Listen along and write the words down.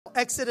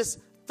Exodus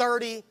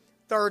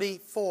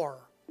 30:34.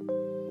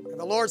 And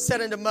the Lord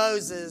said unto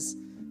Moses,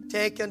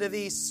 take unto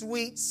thee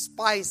sweet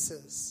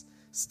spices,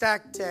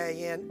 stacte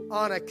and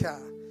onycha,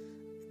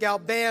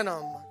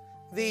 galbanum,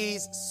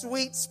 these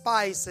sweet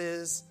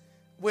spices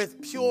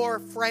with pure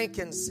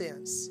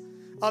frankincense.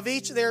 Of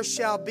each there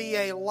shall be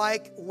a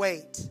like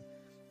weight.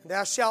 And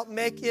thou shalt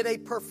make it a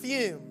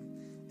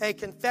perfume, a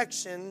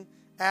confection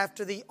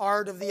after the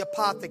art of the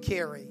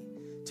apothecary,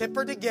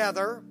 tempered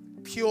together,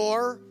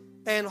 pure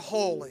and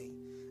holy.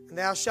 And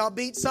thou shalt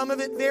beat some of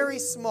it very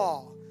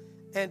small,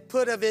 and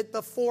put of it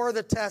before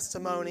the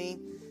testimony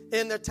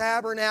in the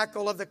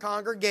tabernacle of the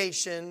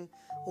congregation,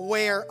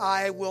 where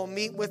I will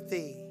meet with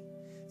thee.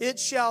 It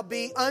shall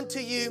be unto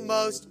you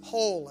most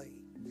holy.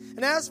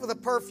 And as for the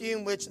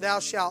perfume which thou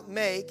shalt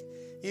make,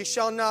 you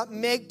shall not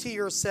make to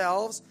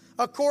yourselves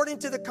according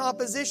to the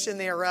composition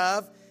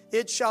thereof.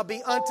 It shall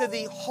be unto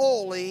thee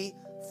holy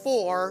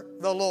for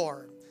the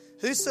Lord.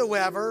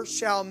 Whosoever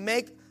shall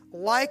make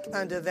like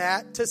unto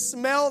that, to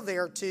smell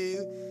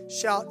thereto,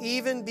 shall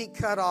even be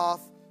cut off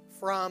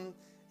from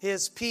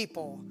his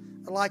people.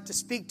 I'd like to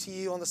speak to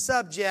you on the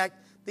subject,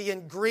 the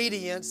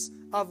ingredients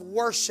of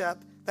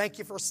worship. Thank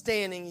you for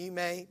standing. You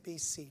may be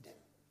seated.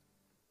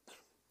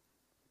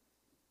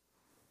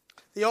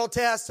 The Old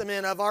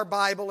Testament of our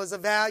Bible is a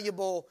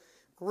valuable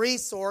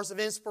resource of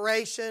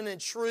inspiration and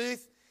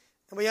truth.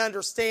 And we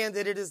understand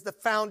that it is the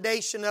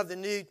foundation of the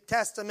New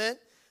Testament,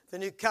 the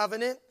New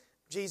Covenant.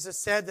 Jesus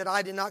said that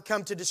I did not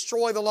come to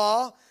destroy the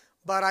law,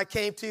 but I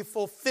came to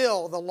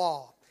fulfill the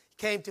law.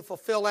 He came to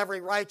fulfill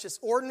every righteous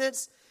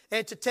ordinance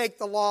and to take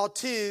the law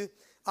to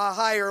a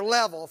higher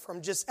level,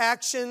 from just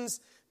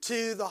actions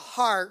to the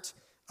heart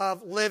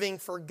of living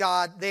for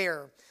God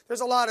there.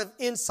 There's a lot of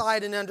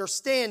insight and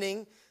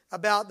understanding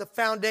about the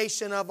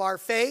foundation of our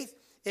faith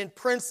in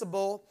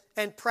principle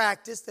and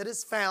practice that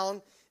is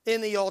found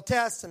in the Old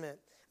Testament.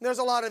 And there's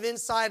a lot of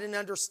insight and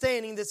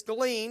understanding that's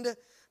gleaned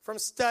from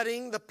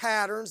studying the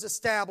patterns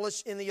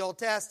established in the Old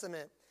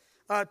Testament.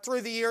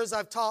 Through the years,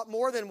 I've taught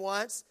more than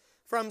once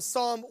from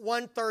Psalm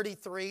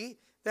 133,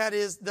 that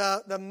is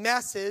the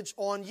message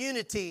on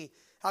unity,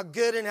 how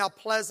good and how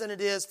pleasant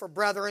it is for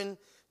brethren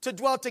to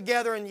dwell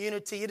together in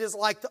unity. It is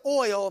like the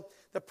oil,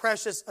 the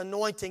precious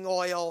anointing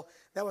oil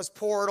that was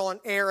poured on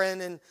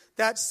Aaron, and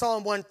that's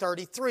Psalm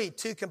 133,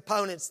 two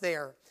components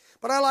there.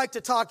 But I like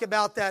to talk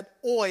about that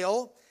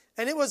oil,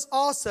 and it was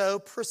also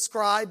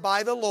prescribed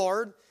by the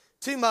Lord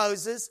to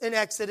Moses in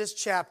Exodus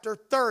chapter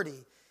 30.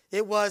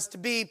 It was to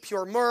be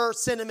pure myrrh,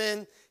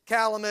 cinnamon,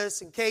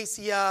 calamus, and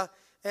cassia,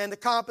 and the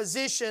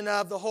composition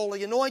of the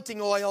holy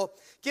anointing oil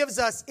gives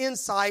us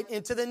insight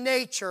into the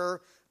nature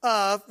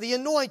of the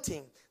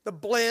anointing. The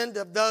blend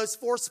of those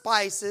 4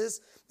 spices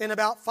in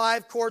about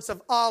 5 quarts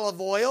of olive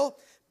oil,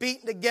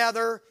 beaten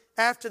together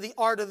after the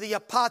art of the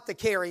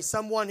apothecary,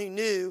 someone who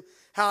knew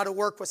how to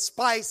work with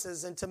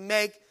spices and to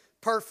make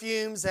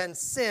perfumes and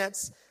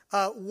scents,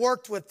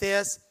 worked with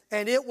this.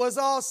 And it was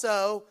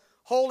also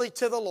holy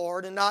to the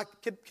Lord and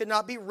could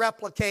not be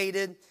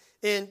replicated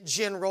in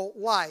general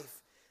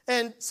life.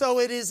 And so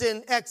it is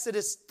in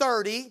Exodus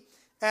 30,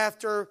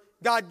 after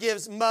God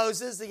gives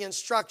Moses the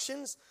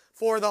instructions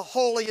for the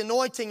holy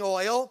anointing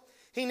oil,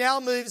 he now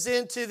moves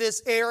into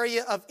this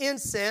area of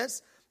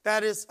incense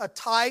that is a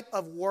type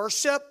of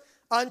worship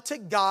unto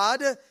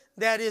God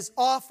that is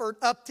offered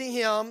up to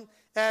him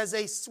as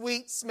a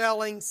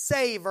sweet-smelling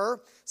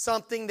savor,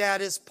 something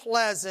that is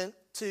pleasant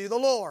to the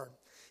Lord.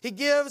 He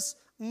gives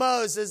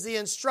Moses the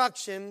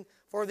instruction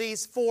for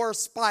these 4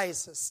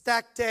 spices,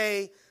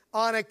 stacte,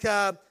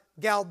 onycha,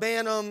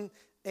 galbanum,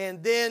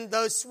 and then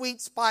those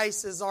sweet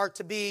spices are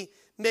to be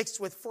mixed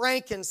with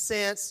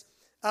frankincense,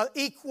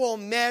 equal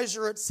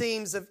measure, it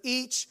seems, of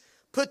each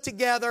put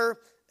together.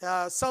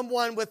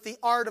 Someone with the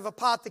art of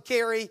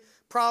apothecary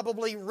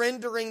probably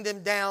rendering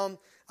them down.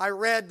 I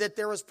read that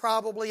there was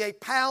probably a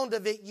pound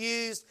of it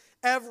used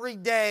every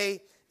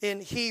day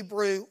in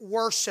Hebrew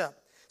worship.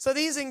 So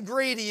these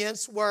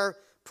ingredients were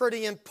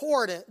pretty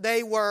important.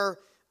 They were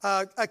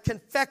a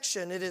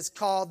confection, it is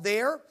called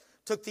there.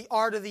 Took the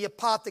art of the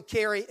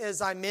apothecary,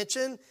 as I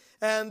mentioned,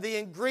 and the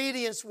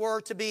ingredients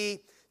were to be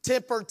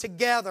tempered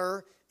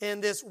together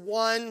in this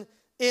one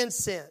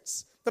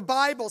incense. The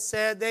Bible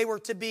said they were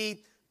to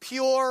be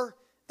pure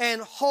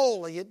and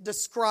holy. It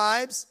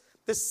describes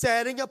the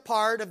setting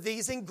apart of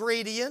these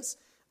ingredients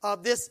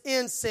of this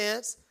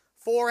incense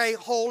for a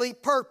holy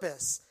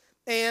purpose.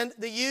 And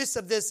the use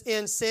of this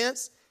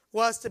incense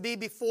was to be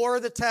before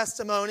the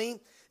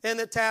testimony in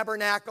the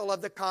tabernacle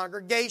of the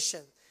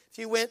congregation. If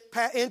you went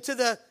into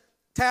the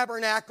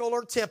tabernacle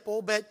or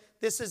temple, but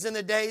this is in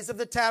the days of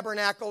the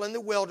tabernacle in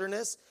the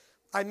wilderness,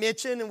 I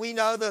mentioned, and we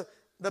know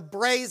the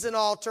brazen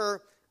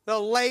altar, the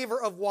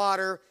laver of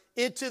water,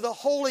 into the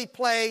holy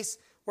place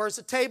where it's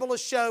a table of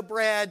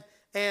showbread,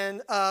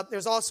 and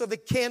there's also the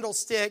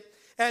candlestick.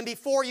 And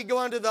before you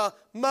go into the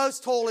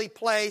most holy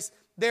place,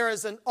 there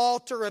is an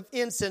altar of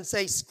incense,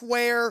 a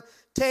square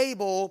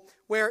table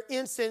where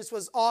incense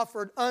was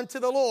offered unto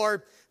the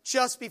Lord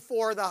just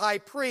before the high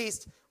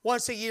priest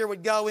once a year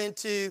would go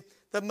into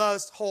the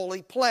most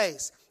holy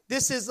place.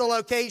 This is the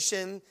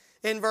location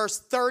in verse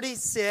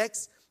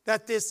 36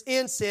 that this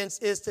incense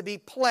is to be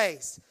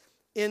placed.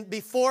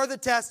 Before the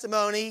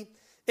testimony,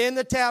 in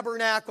the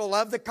tabernacle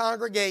of the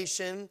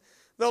congregation,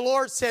 the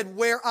Lord said,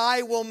 where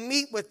I will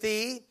meet with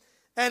thee,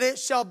 and it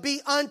shall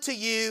be unto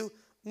you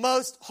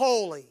most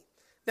holy.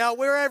 Now,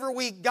 wherever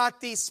we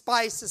got these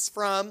spices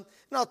from, and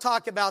I'll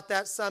talk about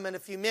that some in a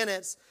few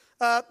minutes,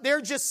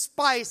 they're just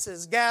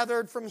spices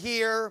gathered from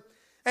here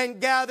and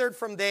gathered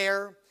from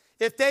there.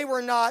 If they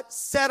were not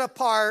set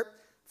apart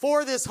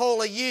for this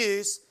holy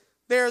use,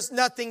 there's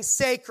nothing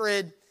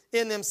sacred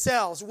in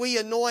themselves. We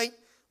anoint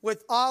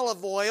with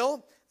olive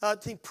oil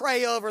to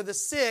pray over the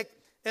sick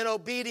in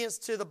obedience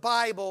to the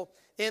Bible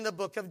in the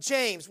book of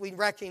James. We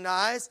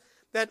recognize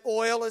that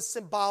oil is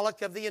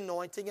symbolic of the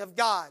anointing of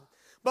God.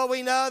 But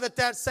we know that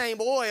that same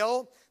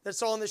oil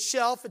that's on the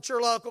shelf at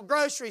your local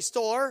grocery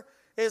store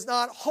is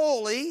not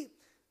holy.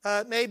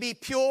 It may be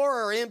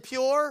pure or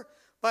impure,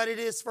 but it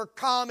is for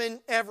common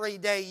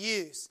everyday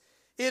use.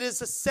 It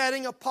is a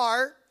setting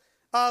apart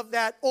of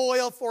that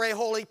oil for a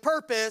holy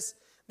purpose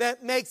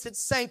that makes it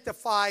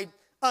sanctified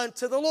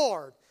unto the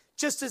Lord.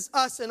 Just as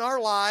us in our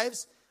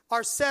lives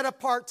are set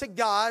apart to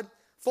God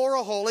for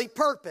a holy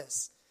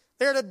purpose.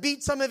 They're to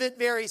beat some of it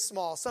very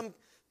small. Some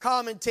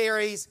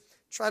commentaries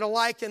try to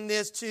liken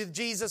this to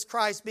Jesus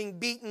Christ being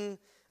beaten.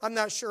 I'm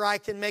not sure I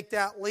can make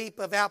that leap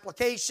of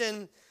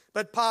application,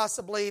 but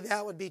possibly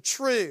that would be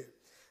true.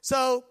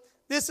 So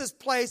this is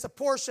placed, a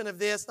portion of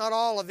this, not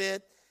all of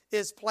it,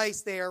 is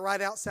placed there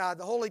right outside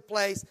the holy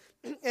place,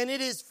 and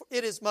it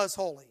is most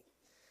holy.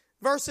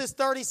 Verses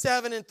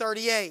 37 and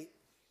 38.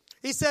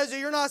 He says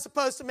you're not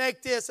supposed to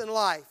make this in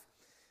life.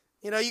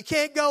 You know, you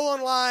can't go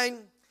online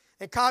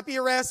and copy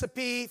a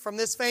recipe from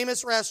this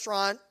famous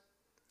restaurant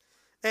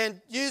and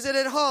use it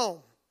at home.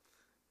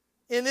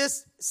 In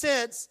this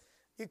sense,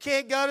 you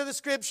can't go to the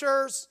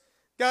scriptures,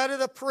 go to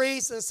the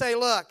priest and say,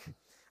 look,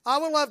 I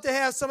would love to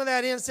have some of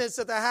that incense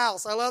at the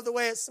house. I love the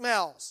way it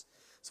smells.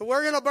 So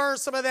we're going to burn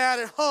some of that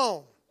at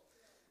home.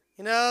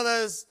 You know,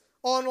 those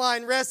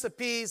online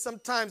recipes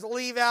sometimes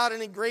leave out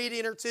an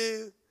ingredient or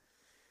two,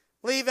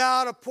 leave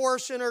out a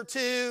portion or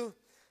two.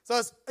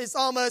 So it's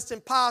almost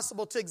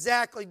impossible to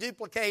exactly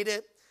duplicate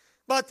it.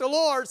 But the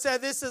Lord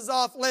said this is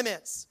off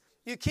limits.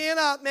 You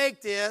cannot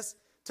make this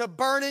to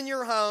burn in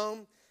your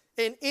home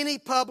in any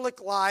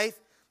public life.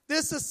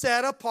 This is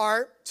set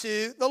apart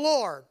to the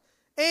Lord.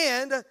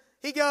 And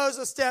he goes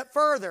a step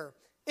further.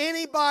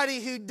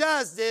 Anybody who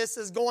does this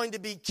is going to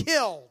be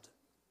killed.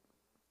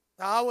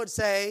 Now, I would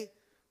say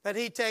that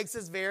he takes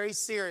this very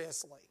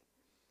seriously.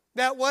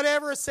 That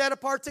whatever is set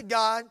apart to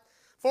God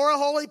for a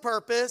holy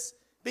purpose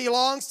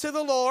belongs to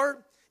the Lord,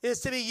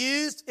 is to be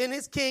used in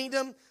his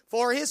kingdom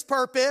for his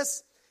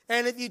purpose.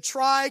 And if you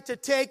try to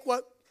take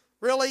what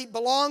really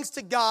belongs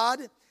to God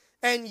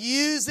and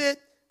use it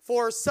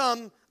for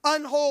some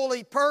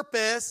unholy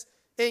purpose,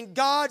 in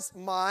God's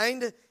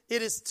mind,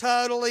 it is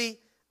totally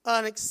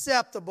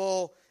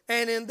unacceptable.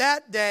 And in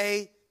that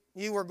day,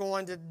 you are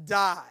going to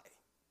die.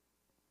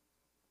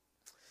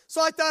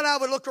 So I thought I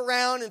would look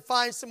around and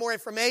find some more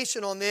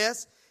information on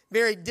this.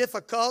 Very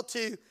difficult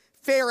to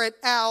ferret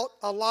out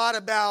a lot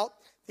about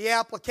the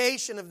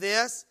application of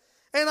this.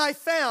 And I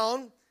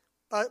found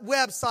a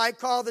website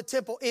called the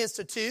Temple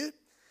Institute.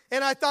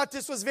 And I thought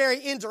this was very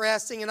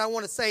interesting, and I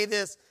want to say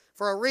this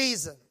for a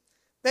reason.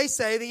 They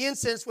say the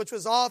incense which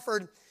was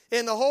offered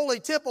in the Holy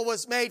Temple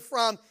was made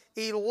from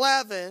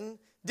 11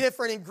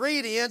 different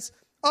ingredients,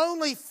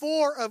 only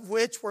 4 of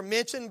which were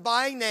mentioned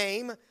by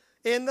name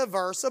in the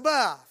verse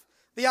above.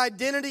 The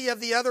identity of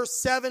the other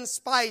 7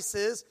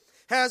 spices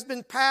has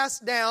been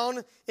passed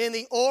down in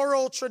the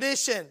oral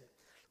tradition.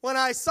 When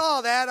I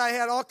saw that, I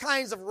had all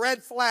kinds of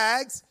red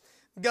flags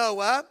go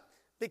up,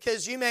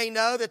 because you may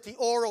know that the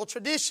oral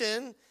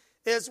tradition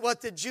is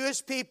what the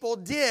Jewish people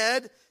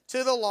did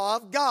to the law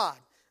of God.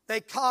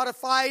 They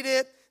codified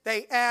it,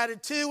 they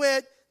added to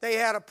it, they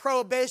had a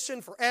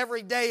prohibition for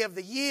every day of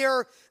the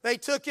year. They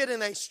took it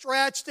and they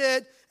stretched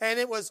it, and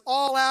it was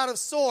all out of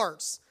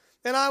sorts.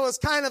 And I was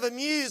kind of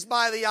amused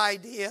by the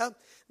idea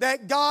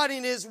that God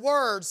in his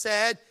word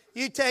said,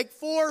 you take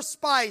 4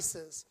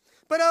 spices.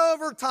 But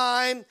over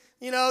time,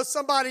 you know,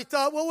 somebody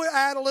thought, well, we'll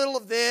add a little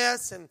of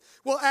this and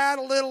we'll add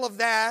a little of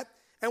that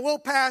and we'll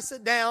pass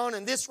it down,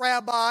 and this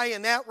rabbi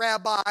and that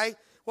rabbi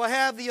will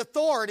have the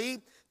authority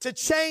to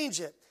change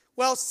it.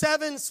 Well,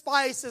 7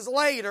 spices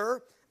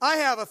later, I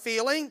have a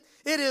feeling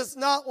it is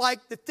not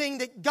like the thing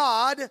that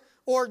God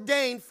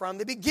ordained from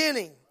the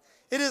beginning.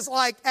 It is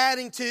like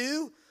adding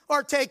to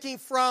or taking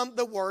from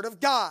the Word of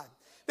God.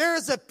 There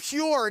is a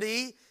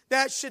purity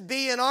that should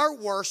be in our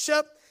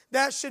worship,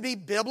 that should be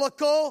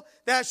biblical,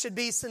 that should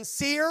be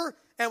sincere,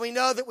 and we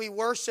know that we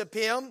worship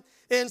him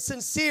in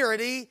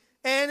sincerity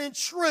and in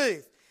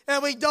truth.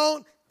 And we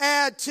don't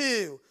add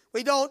to,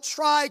 we don't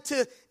try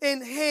to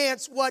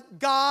enhance what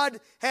God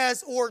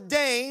has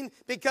ordained,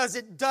 because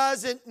it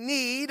doesn't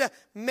need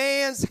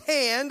man's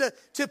hand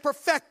to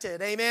perfect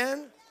it.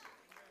 Amen?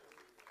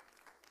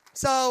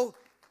 So,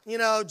 you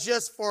know,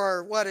 just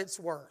for what it's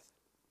worth.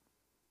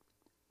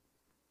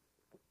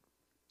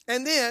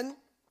 And then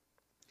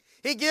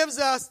he gives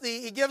us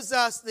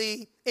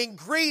the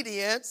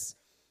ingredients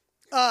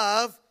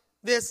of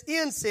this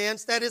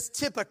incense that is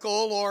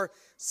typical or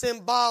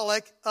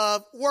symbolic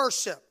of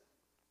worship.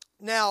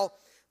 Now,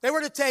 they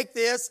were to take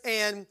this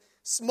and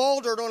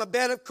smolder it on a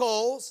bed of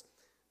coals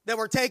that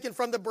were taken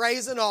from the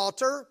brazen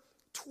altar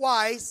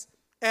twice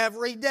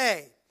every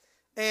day.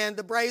 And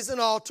the brazen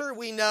altar,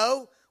 we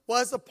know,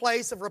 was a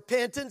place of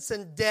repentance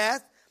and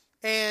death.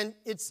 And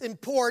it's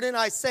important,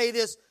 I say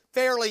this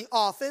fairly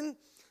often,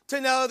 to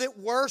know that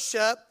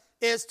worship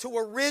is to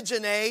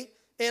originate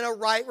in a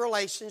right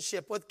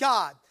relationship with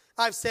God.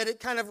 I've said it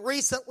kind of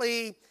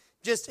recently,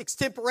 just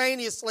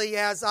extemporaneously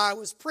as I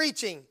was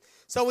preaching.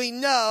 So we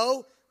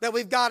know that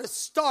we've got to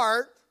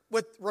start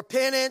with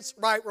repentance,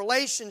 right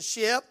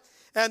relationship,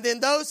 and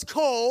then those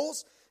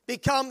coals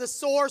become the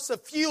source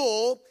of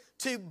fuel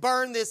to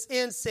burn this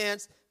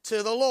incense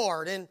to the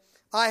Lord. And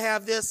I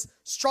have this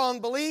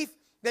strong belief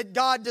that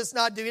God does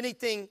not do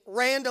anything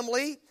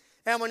randomly.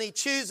 And when he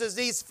chooses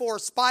these 4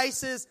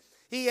 spices,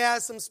 he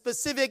has some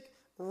specific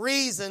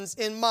reasons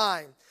in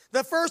mind.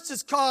 The first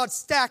is called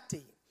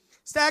stacte.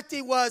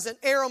 Stacte was an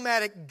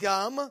aromatic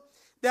gum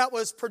that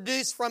was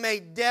produced from a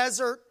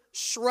desert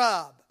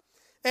shrub.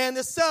 And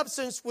the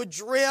substance would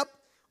drip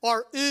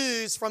or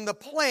ooze from the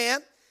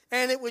plant,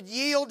 and it would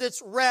yield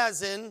its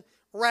resin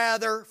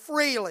rather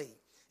freely.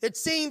 It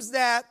seems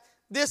that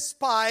this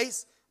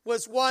spice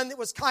was one that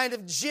was kind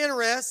of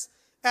generous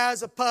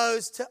as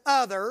opposed to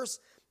others,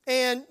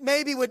 and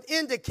maybe would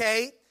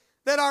indicate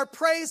that our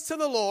praise to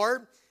the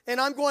Lord,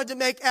 and I'm going to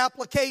make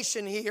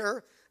application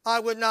here, I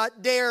would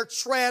not dare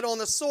tread on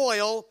the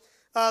soil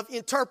of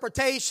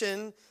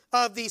interpretation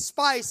of these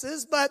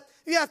spices, but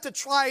you have to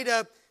try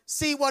to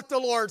see what the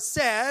Lord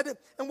said,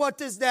 and what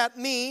does that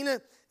mean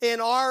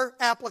in our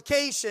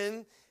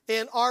application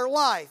in our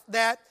life.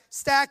 That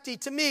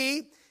stacte to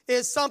me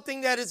is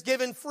something that is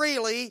given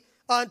freely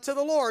unto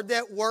the Lord,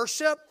 that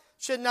worship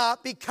should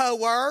not be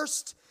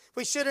coerced.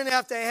 We shouldn't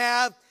have to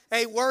have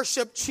a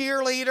worship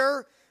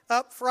cheerleader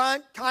up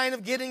front kind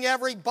of getting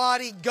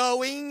everybody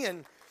going,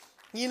 and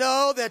you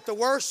know that the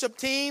worship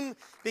team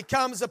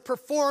becomes a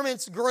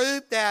performance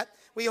group that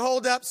we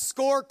hold up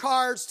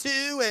scorecards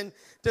to and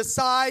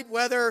decide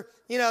whether,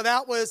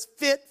 that was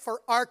fit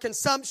for our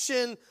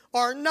consumption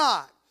or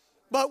not.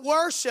 But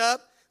worship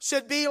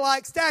should be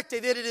like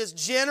stacte, that it is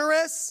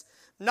generous,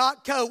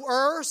 not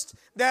coerced,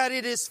 that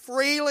it is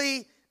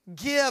freely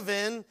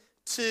given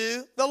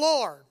to the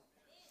Lord.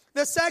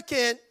 The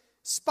second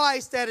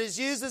spice that is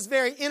used is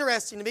very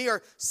interesting to me,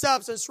 or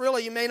substance,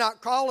 really, you may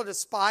not call it a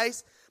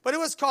spice, but it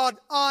was called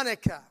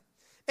onycha.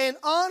 And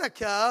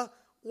onycha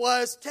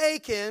was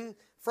taken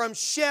from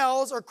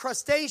shells or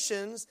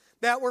crustaceans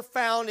that were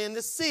found in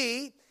the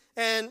sea.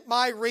 And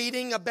my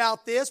reading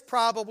about this,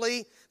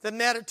 probably the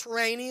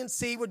Mediterranean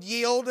Sea would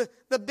yield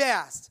the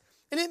best.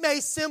 And it may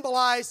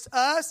symbolize to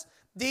us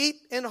deep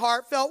and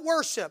heartfelt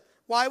worship.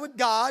 Why would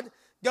God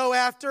go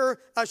after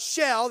a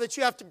shell that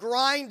you have to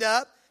grind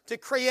up to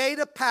create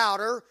a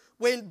powder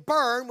when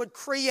burned would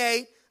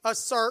create a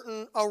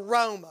certain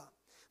aroma?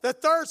 The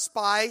third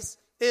spice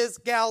is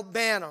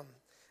galbanum.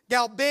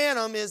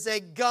 Galbanum is a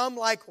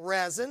gum-like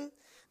resin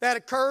that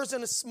occurs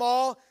in a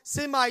small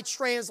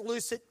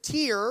semi-translucent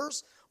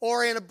tears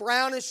or in a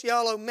brownish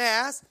yellow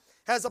mass,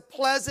 has a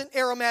pleasant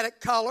aromatic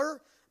color.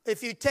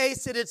 If you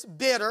taste it, it's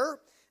bitter,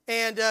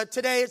 and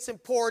today it's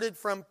imported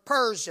from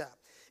Persia.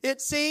 It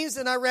seems,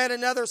 and I read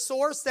another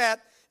source, that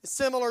is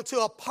similar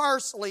to a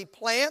parsley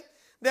plant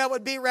that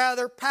would be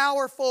rather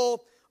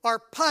powerful or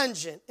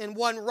pungent. And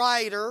one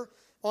writer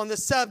on the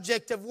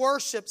subject of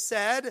worship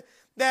said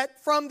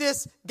that from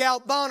this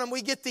galbanum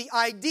we get the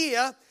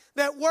idea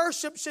that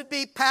worship should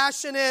be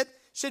passionate,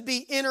 should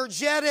be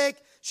energetic,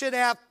 should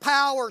have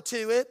power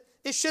to it.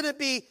 It shouldn't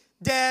be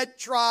dead,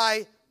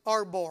 dry,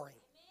 or boring.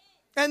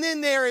 And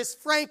then there is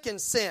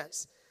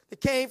frankincense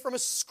that came from a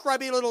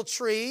scrubby little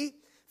tree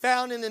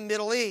found in the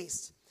Middle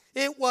East.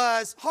 It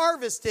was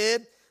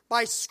harvested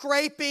by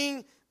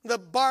scraping the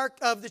bark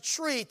of the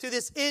tree through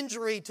this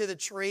injury to the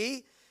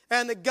tree,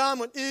 and the gum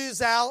would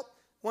ooze out.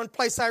 One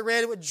place I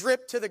read, it would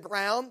drip to the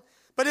ground,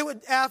 but it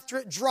would, after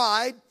it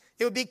dried,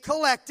 it would be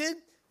collected,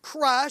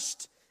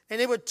 crushed, and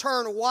it would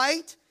turn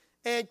white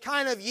and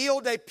kind of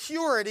yield a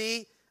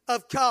purity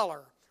of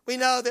color. We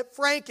know that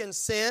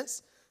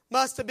frankincense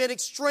must have been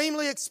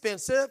extremely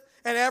expensive,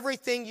 and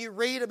everything you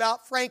read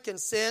about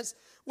frankincense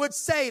would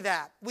say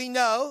that. We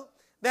know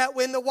that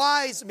when the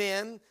wise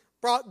men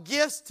brought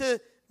gifts to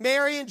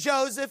Mary and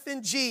Joseph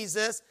and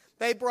Jesus,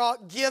 they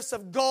brought gifts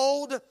of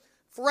gold,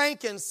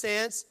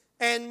 frankincense,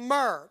 and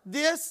myrrh.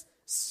 This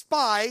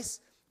spice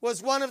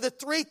was one of the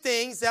 3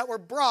 things that were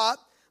brought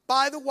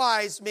by the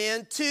wise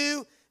men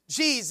to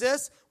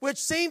Jesus, which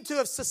seemed to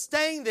have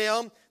sustained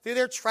them through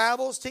their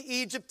travels to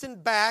Egypt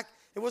and back.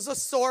 It was a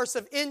source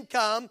of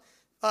income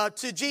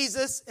to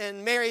Jesus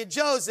and Mary and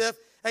Joseph,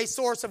 a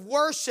source of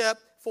worship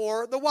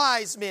for the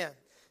wise men.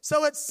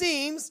 So it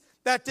seems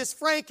that this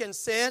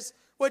frankincense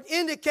would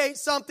indicate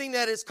something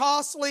that is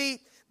costly,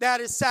 that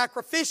is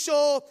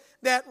sacrificial,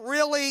 that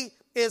really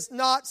is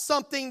not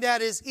something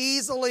that is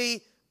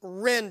easily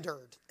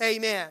rendered.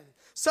 Amen.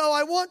 So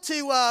I want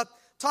to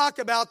talk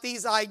about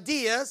these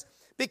ideas,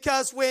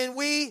 because when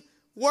we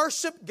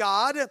worship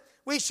God,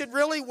 we should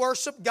really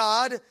worship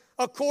God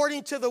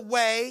according to the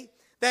way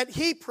that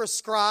He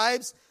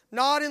prescribes,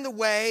 not in the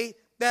way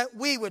that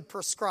we would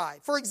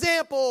prescribe. For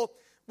example,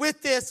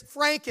 with this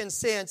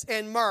frankincense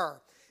and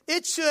myrrh,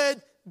 it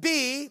should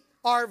be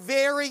our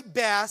very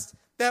best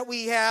that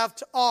we have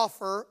to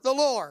offer the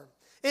Lord.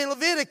 In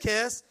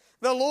Leviticus,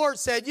 the Lord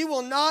said, "You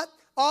will not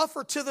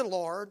offer to the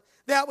Lord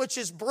that which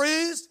is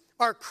bruised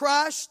or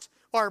crushed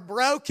or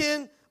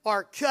broken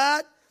or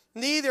cut,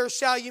 neither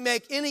shall you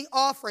make any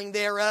offering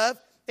thereof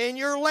in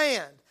your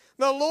land."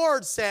 The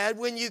Lord said,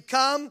 when you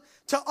come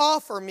to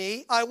offer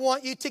me, I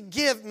want you to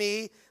give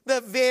me the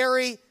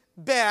very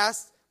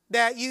best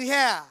that you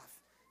have.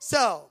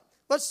 So,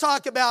 let's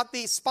talk about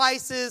these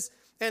spices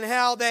and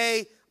how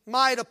they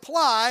might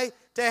apply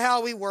to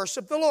how we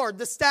worship the Lord.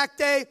 The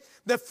stacte,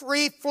 the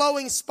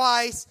free-flowing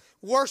spice,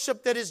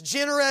 worship that is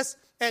generous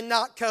and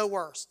not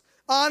coerced.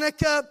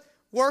 Onycha,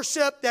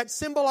 worship that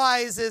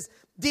symbolizes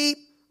deep,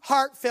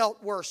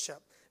 heartfelt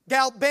worship.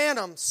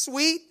 Galbanum,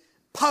 sweet,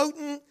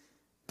 potent,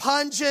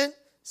 pungent,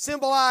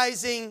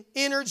 symbolizing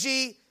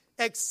energy,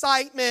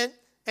 excitement,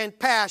 and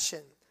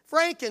passion.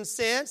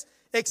 Frankincense,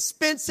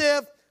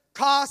 expensive,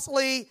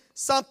 costly,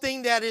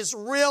 something that is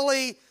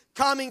really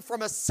coming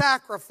from a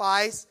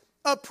sacrifice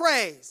of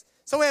praise.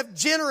 So we have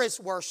generous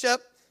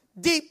worship,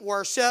 deep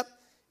worship,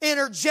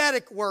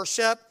 energetic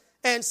worship,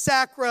 and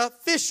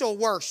sacrificial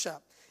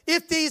worship.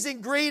 If these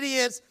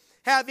ingredients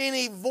have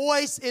any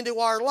voice into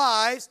our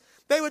lives,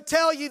 they would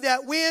tell you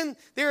that when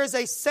there is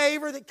a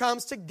savor that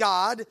comes to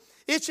God,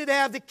 it should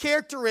have the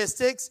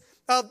characteristics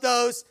of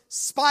those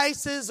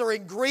spices or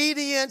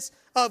ingredients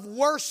of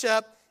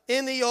worship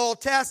in the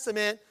Old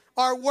Testament.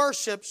 Our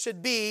worship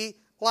should be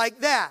like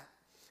that.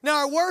 Now,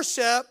 our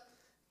worship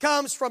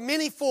comes from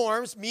many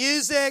forms: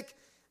 music,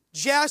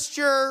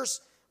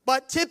 gestures,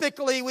 but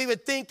typically we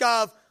would think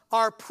of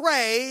our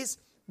praise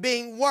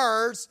being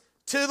words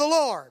to the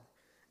Lord.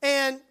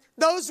 And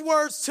those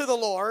words to the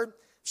Lord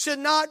should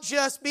not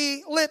just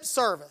be lip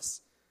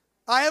service.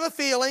 I have a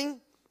feeling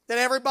that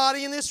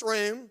everybody in this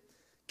room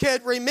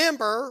could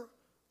remember,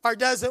 or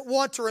doesn't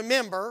want to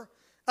remember,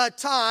 a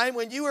time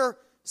when you were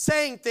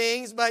saying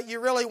things but you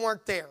really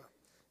weren't there.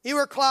 You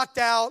were clocked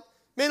out,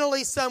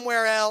 mentally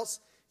somewhere else.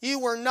 You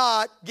were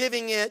not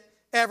giving it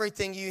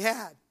everything you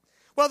had.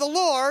 Well, the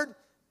Lord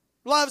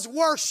loves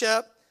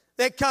worship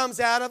that comes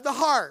out of the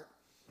heart.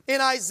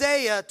 In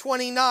Isaiah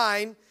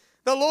 29,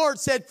 the Lord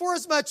said,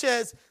 "Forasmuch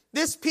as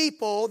this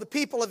people, the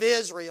people of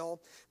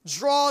Israel,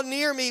 draw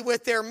near me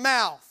with their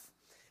mouth,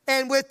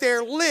 and with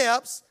their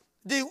lips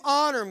do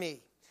honor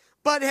me,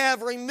 but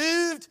have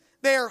removed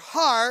their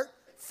heart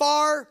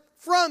far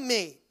from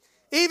me."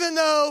 Even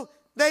though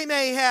they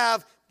may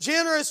have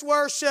generous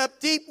worship,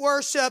 deep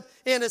worship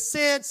in a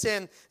sense,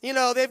 and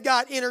they've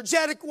got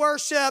energetic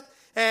worship,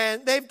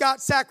 and they've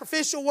got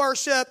sacrificial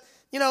worship,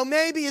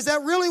 maybe is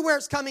that really where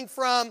it's coming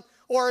from,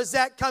 or is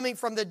that coming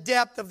from the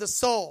depth of the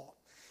soul?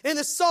 In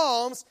the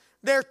Psalms,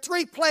 there are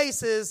 3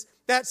 places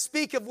that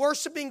speak of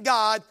worshiping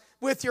God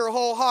with your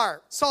whole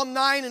heart. Psalm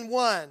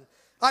 9:1,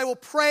 "I will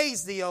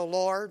praise thee, O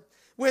Lord,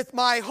 with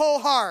my whole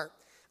heart.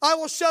 I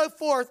will show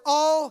forth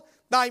all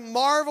thy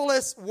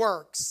marvelous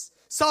works."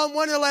 Psalm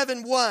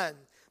 111:1,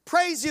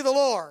 "Praise ye the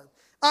Lord.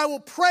 I will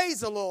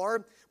praise the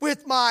Lord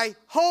with my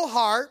whole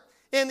heart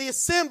in the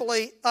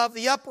assembly of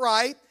the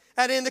upright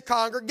and in the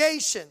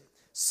congregation."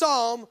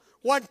 Psalm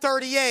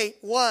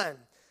 138:1,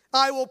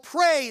 "I will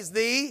praise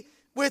thee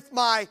with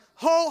my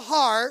whole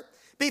heart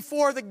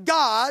before the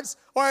gods,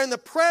 or in the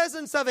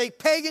presence of a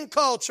pagan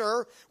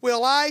culture,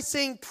 will I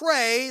sing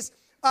praise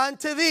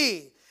unto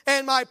thee.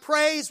 And my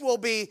praise will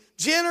be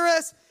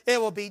generous, it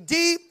will be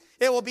deep,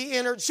 it will be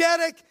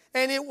energetic,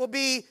 and it will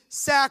be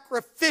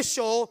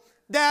sacrificial.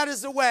 That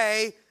is the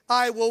way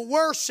I will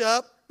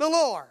worship the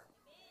Lord."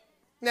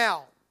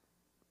 Now,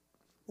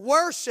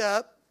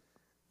 worship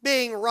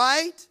being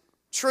right,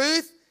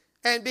 truth,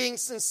 and being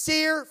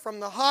sincere from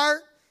the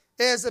heart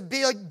is a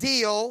big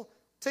deal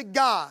to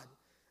God.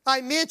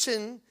 I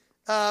mentioned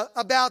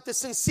about the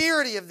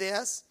sincerity of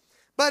this,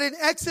 but in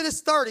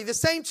Exodus 30, the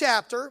same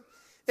chapter,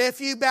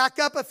 if you back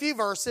up a few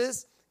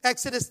verses,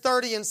 Exodus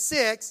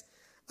 30:6,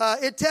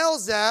 it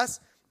tells us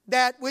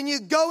that when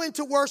you go in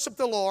to worship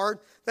the Lord,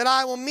 that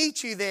I will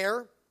meet you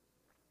there,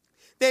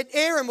 that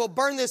Aaron will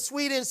burn this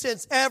sweet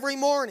incense every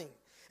morning,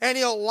 and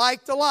he'll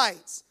light the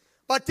lights.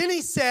 But then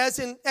he says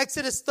in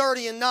Exodus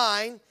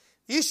 30:9,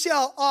 "You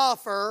shall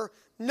offer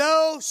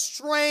no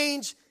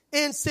strange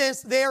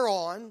incense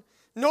thereon,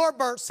 nor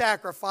burnt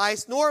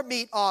sacrifice, nor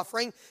meat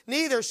offering,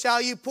 neither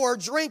shall you pour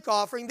drink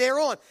offering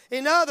thereon."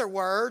 In other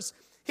words,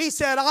 he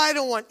said, I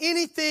don't want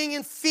anything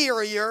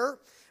inferior.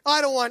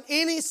 I don't want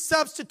any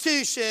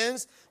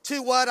substitutions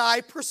to what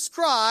I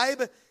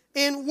prescribe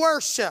in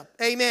worship.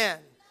 Amen.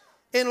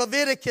 In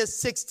Leviticus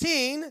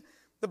 16,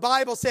 the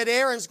Bible said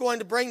Aaron's going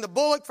to bring the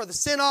bullock for the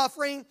sin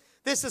offering.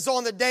 This is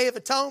on the Day of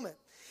Atonement.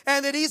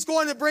 and that he's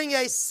going to bring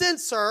a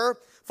censer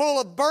full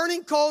of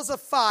burning coals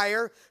of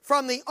fire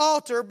from the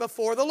altar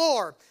before the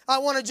Lord. I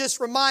want to just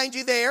remind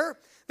you there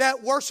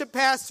that worship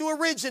has to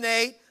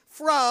originate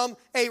from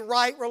a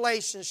right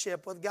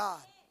relationship with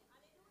God.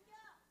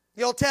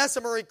 The Old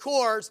Testament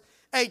records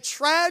a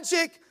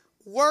tragic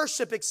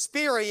worship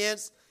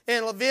experience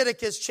in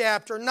Leviticus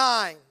chapter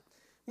 9.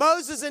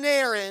 Moses and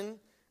Aaron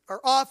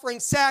are offering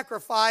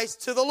sacrifice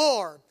to the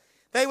Lord.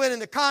 They went in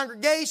the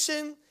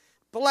congregation,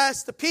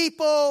 blessed the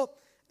people,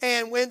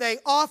 and when they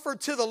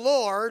offered to the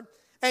Lord,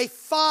 a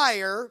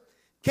fire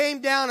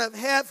came down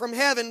from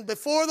heaven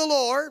before the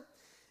Lord,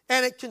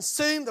 and it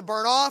consumed the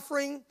burnt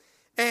offering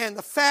and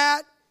the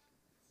fat.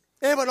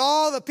 And when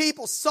all the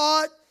people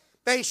saw it,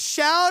 they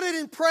shouted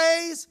in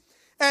praise,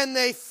 and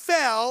they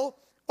fell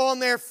on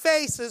their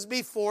faces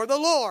before the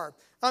Lord.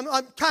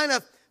 I'm kind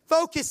of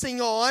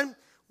focusing on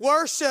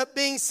worship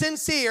being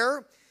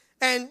sincere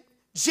and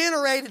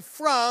generated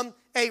from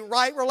a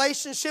right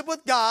relationship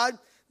with God.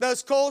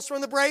 Those coals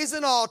from the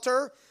brazen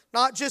altar,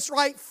 not just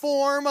right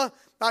form,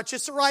 not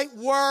just the right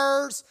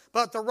words,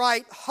 but the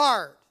right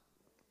heart.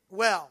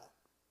 Well,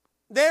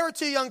 there were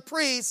two young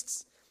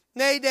priests,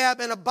 Nadab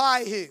and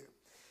Abihu.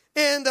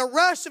 In the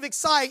rush of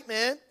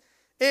excitement,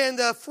 in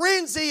the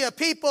frenzy of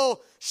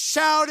people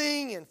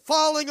shouting and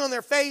falling on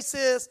their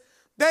faces,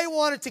 they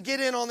wanted to get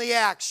in on the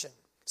action.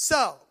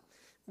 So,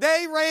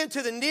 they ran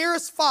to the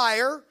nearest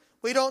fire.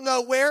 We don't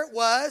know where it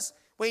was.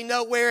 We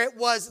know where it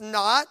was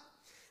not.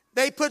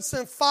 They put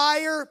some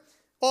fire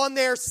on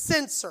their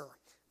censer.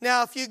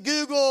 Now, if you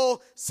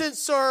Google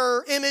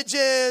censer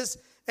images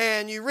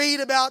and you read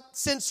about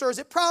censers,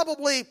 it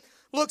probably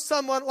looks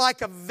somewhat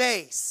like a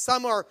vase.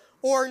 Some are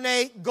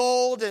ornate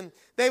gold, and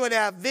they would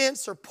have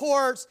vents or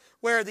ports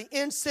where the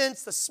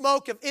incense, the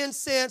smoke of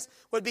incense,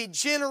 would be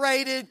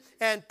generated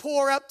and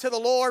pour up to the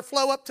Lord,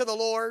 flow up to the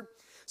Lord.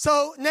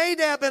 So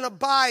Nadab and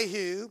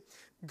Abihu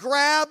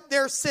grabbed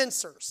their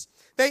censers.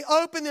 They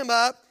opened them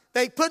up.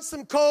 They put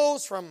some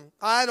coals from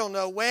I don't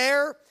know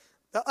where,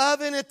 the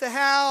oven at the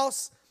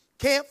house,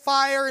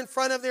 campfire in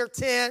front of their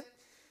tent.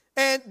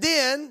 And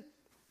then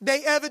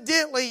they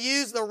evidently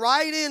used the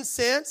right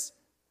incense,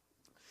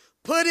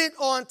 put it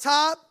on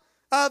top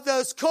of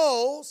those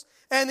coals,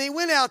 and they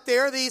went out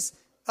there. These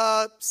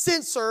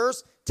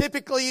censers,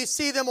 typically you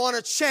see them on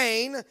a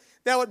chain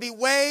that would be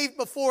waved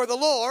before the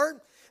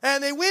Lord.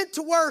 And they went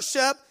to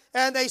worship,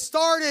 and they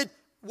started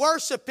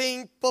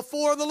worshiping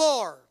before the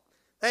Lord.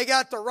 They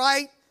got the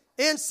right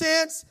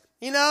incense,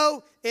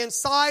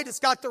 inside it's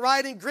got the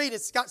right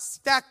ingredients. It's got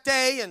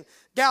stacte and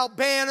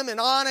galbanum and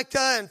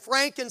onycha and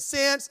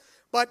frankincense,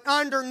 but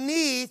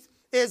underneath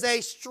is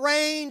a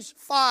strange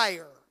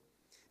fire.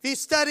 If you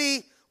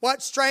study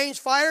what strange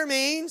fire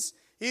means,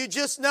 you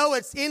just know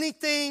it's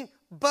anything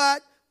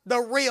but the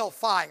real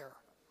fire.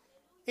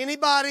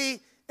 Anybody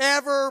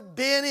ever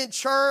been in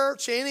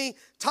church any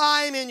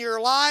time in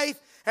your life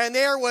and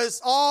there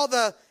was all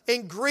the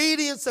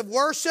ingredients of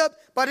worship,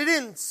 but it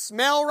didn't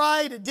smell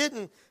right, it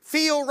didn't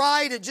feel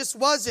right, it just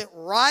wasn't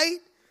right?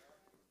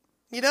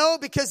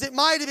 Because it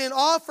might have been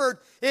offered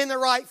in the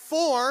right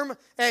form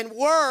and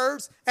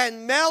words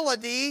and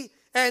melody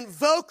and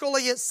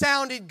vocally it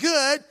sounded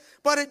good,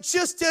 but it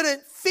just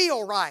didn't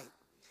feel right.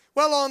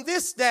 Well, on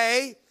this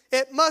day,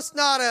 it must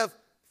not have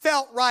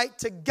felt right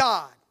to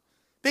God,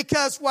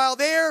 because while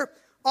they're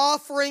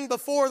offering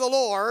before the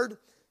Lord,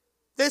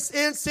 this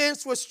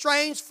incense was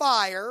strange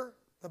fire,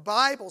 the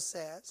Bible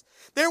says.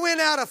 There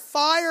went out a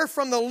fire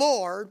from the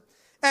Lord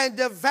and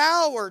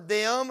devoured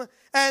them,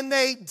 and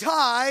they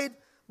died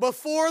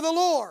before the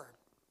Lord.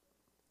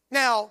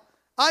 Now,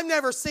 I've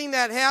never seen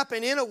that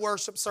happen in a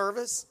worship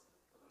service.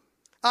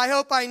 I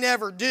hope I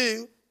never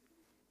do.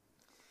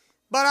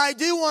 But I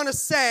do want to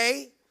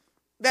say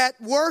that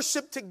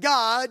worship to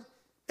God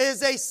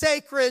is a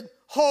sacred,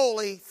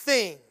 holy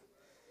thing.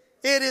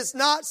 It is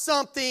not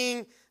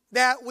something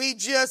that we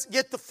just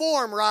get the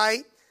form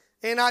right.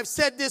 And I've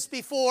said this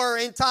before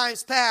in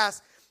times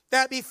past,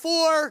 that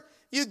before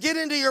you get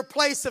into your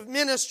place of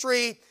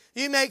ministry,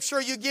 you make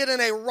sure you get in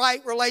a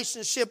right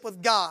relationship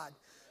with God.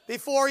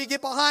 Before you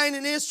get behind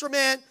an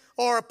instrument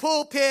or a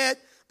pulpit,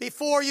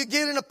 before you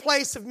get in a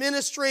place of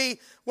ministry,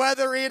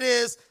 whether it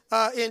is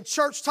in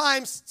church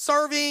time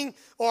serving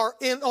or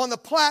on the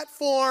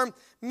platform,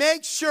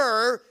 make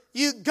sure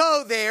you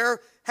go there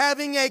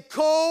having a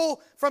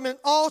coal from an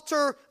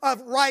altar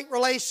of right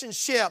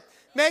relationship.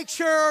 Make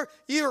sure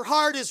your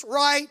heart is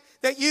right,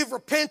 that you've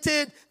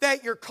repented,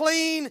 that you're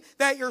clean,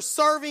 that you're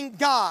serving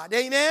God.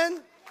 Amen?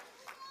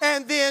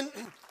 And then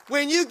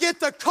when you get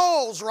the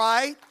coals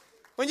right,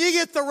 when you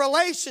get the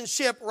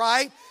relationship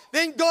right,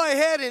 then go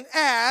ahead and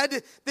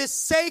add this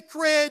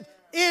sacred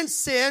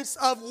incense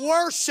of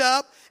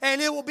worship,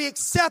 and it will be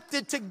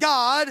accepted to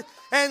God,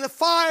 and the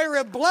fire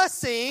of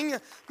blessing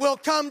will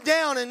come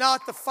down and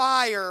not the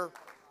fire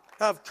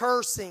of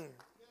cursing.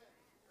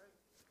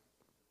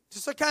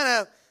 Just to kind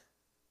of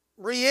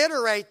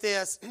reiterate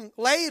this,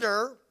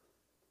 later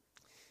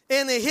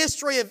in the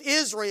history of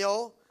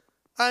Israel,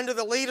 under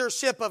the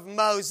leadership of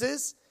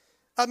Moses,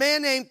 a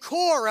man named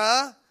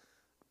Korah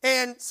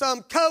and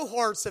some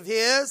cohorts of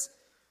his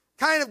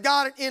kind of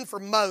got it in for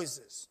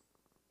Moses.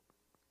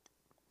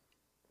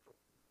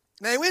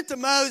 They went to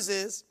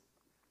Moses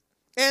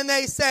and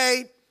they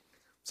said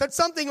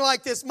something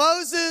like this: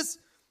 Moses,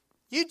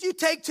 you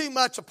take too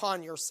much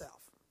upon yourself.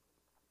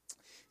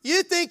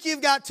 You think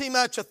you've got too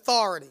much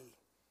authority.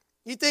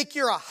 You think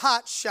you're a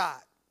hot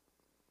shot.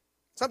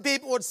 Some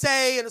people would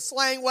say in a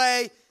slang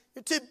way,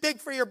 you're too big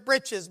for your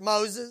britches,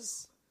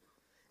 Moses.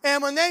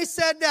 And when they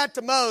said that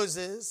to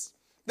Moses,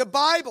 the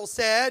Bible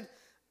said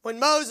when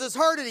Moses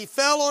heard it, he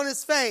fell on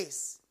his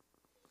face.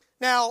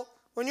 Now,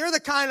 when you're the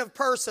kind of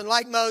person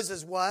like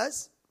Moses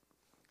was,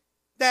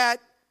 that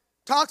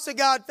talks to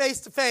God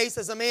face to face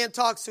as a man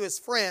talks to his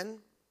friend,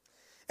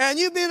 and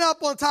you've been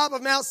up on top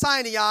of Mount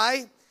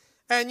Sinai,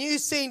 and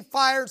you've seen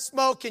fire and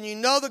smoke, and you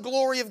know the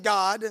glory of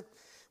God,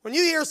 when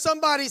you hear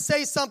somebody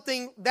say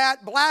something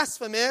that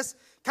blasphemous,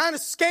 kind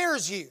of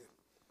scares you.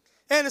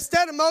 And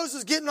instead of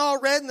Moses getting all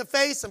red in the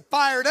face and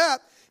fired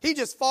up, he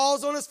just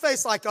falls on his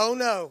face like, oh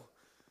no,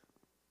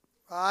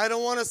 I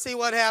don't want to see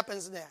what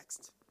happens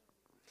next.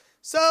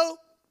 So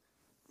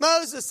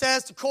Moses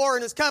says to Korah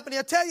and his company,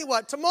 I tell you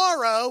what,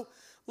 tomorrow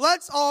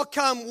let's all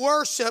come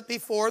worship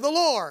before the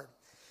Lord.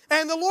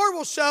 And the Lord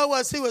will show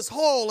us who is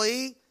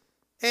holy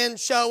and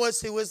show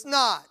us who is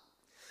not.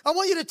 I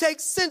want you to take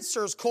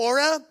censers,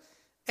 Korah,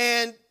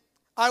 and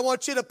I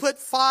want you to put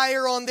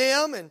fire on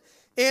them and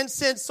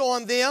incense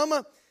on them.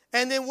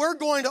 And then we're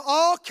going to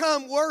all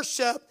come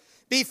worship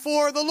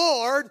before the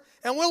Lord,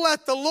 and we'll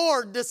let the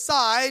Lord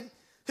decide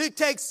who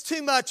takes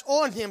too much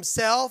on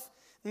himself.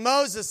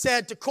 Moses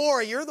said to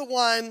Korah, you're the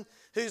one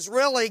who's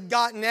really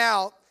gotten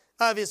out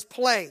of his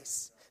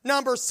place.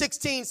 Numbers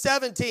 16,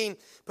 17,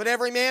 put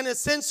every man a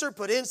censer,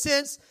 put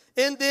incense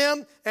in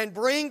them, and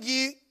bring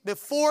you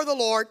before the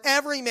Lord,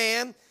 every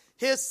man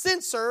his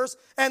censers.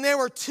 And there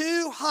were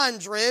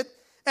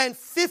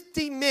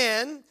 250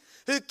 men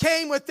who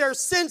came with their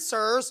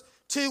censers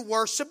to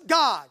worship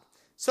God.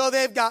 So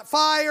they've got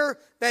fire,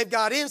 they've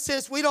got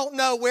incense. We don't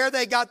know where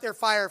they got their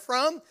fire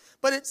from,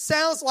 but it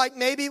sounds like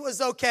maybe it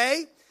was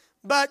okay.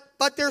 But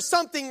there's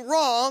something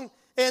wrong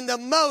in the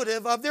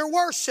motive of their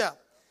worship.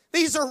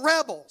 These are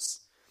rebels.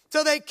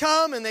 So they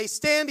come and they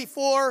stand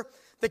before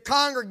the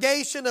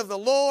congregation of the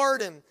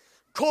Lord, and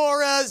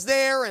Korah is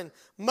there and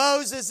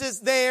Moses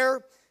is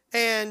there,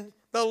 and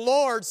the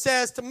Lord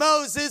says to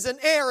Moses and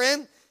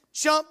Aaron,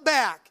 jump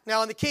back.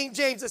 Now in the King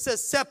James it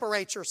says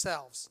separate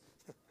yourselves.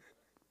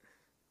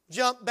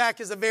 Jump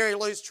back is a very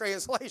loose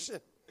translation.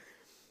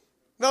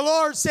 The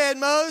Lord said,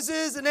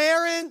 Moses and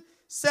Aaron,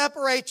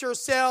 separate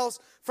yourselves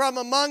from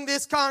among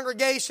this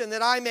congregation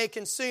that I may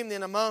consume them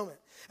in a moment.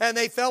 And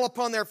they fell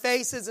upon their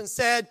faces and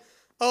said,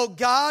 O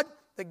God,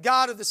 the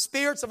God of the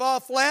spirits of all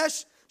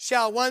flesh,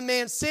 shall one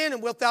man sin,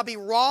 and wilt thou be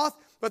wroth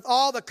with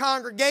all the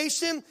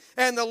congregation?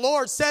 And the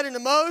Lord said unto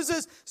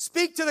Moses,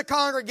 speak to the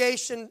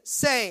congregation,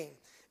 saying,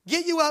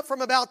 get you up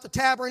from about the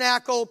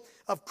tabernacle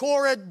of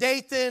Korah,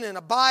 Dathan, and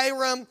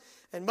Abiram.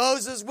 And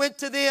Moses went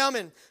to them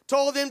and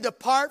told them,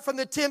 depart from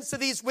the tents of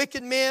these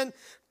wicked men.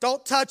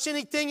 Don't touch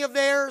anything of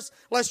theirs,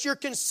 lest you're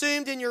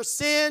consumed in your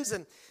sins.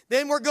 And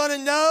then we're going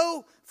to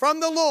know from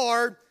the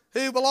Lord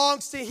who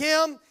belongs to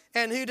him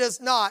and who does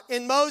not.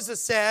 And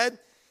Moses said,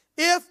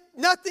 if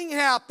nothing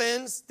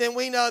happens, then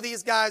we know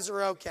these guys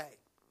are okay.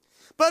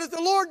 But if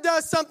the Lord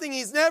does something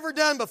he's never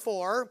done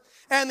before,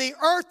 and the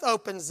earth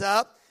opens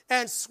up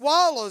and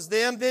swallows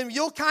them, then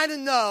you'll kind of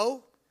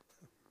know,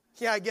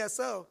 yeah, I guess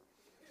so,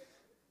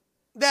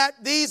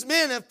 that these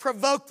men have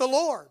provoked the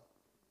Lord.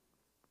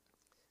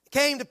 It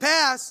came to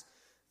pass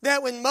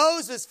that when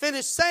Moses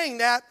finished saying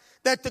that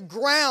the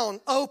ground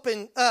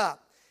opened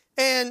up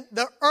and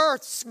the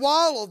earth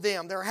swallowed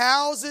them, their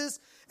houses,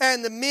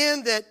 and the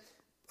men that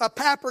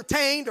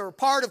appertained or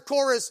part of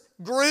Korah's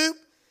group,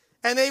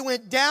 and they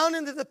went down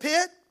into the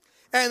pit,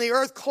 and the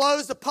earth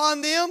closed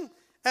upon them,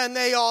 and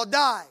they all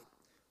died.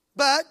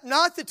 But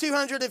not the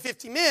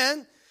 250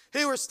 men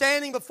who were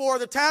standing before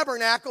the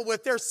tabernacle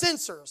with their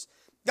censers.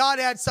 God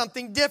had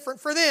something different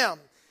for them.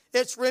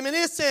 It's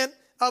reminiscent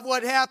of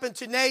what happened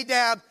to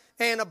Nadab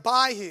and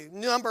Abihu.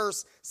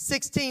 Numbers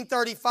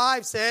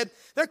 16:35 said,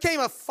 there came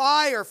a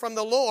fire from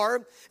the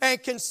Lord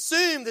and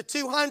consumed the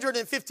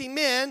 250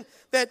 men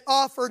that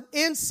offered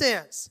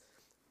incense.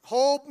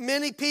 Whole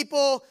many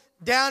people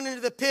down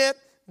into the pit,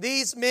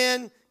 these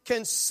men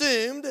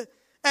consumed.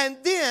 And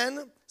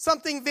then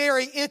something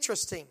very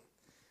interesting.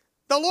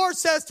 The Lord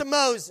says to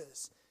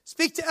Moses,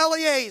 speak to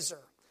Eleazar.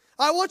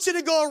 I want you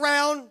to go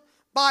around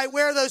by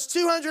where those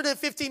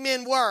 250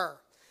 men were,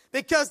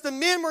 because the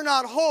men were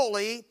not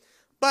holy,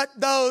 but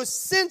those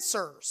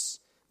censers,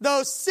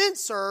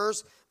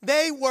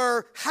 they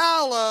were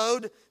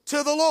hallowed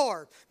to the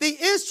Lord. The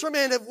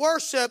instrument of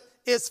worship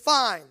is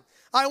fine.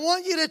 I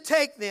want you to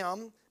take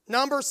them,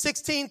 Numbers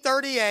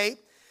 16:38,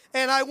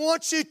 and I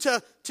want you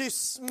to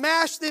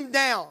smash them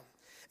down.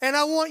 And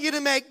I want you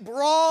to make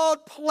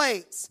broad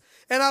plates,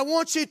 and I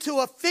want you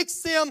to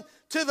affix them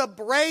to the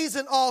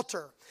brazen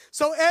altar.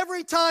 So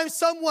every time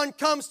someone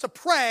comes to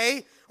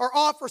pray or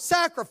offer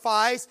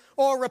sacrifice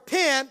or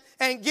repent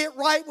and get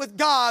right with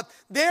God,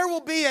 there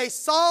will be a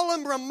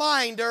solemn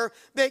reminder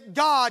that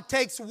God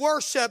takes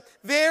worship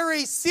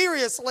very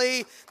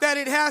seriously, that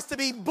it has to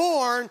be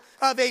born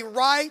of a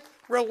right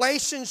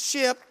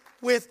relationship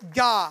with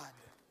God.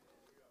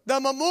 The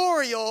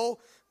memorial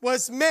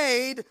was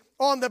made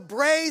on the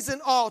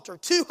brazen altar,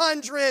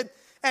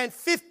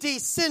 250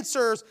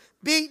 censers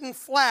beaten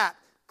flat,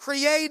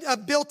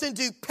 built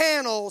into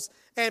panels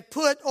and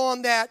put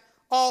on that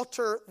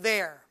altar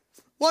there.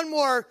 One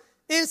more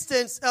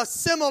instance, a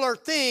similar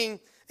thing,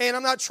 and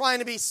I'm not trying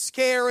to be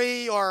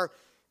scary or,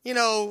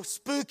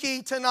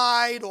 spooky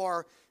tonight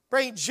or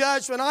bring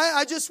judgment.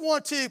 I just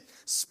want to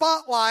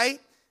spotlight.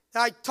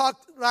 I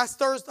talked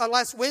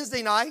last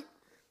Wednesday night.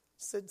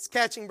 It's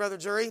catching, Brother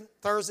Jury.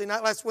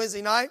 Last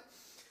Wednesday night,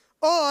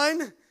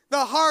 on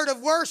the heart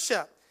of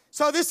worship.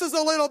 So this is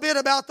a little bit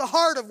about the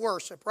heart of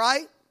worship,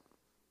 right?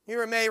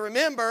 You may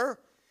remember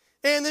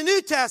in the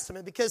New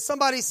Testament, because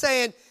somebody's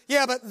saying,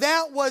 yeah, but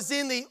that was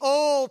in the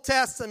Old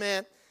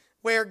Testament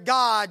where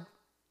God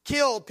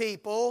killed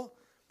people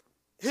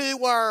who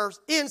were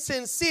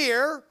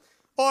insincere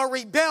or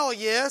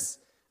rebellious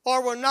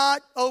or were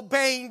not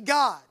obeying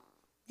God.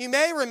 You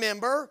may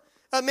remember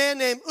a man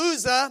named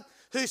Uzzah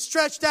who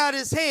stretched out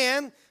his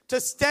hand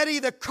to steady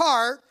the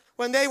cart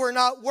when they were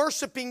not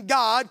worshiping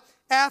God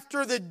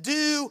after the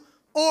due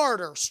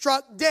order,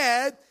 struck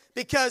dead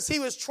because he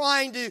was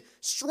trying to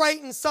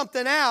straighten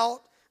something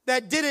out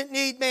that didn't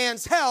need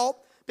man's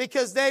help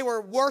because they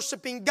were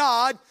worshiping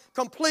God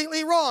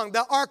completely wrong.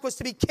 The ark was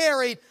to be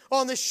carried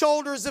on the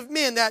shoulders of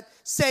men, that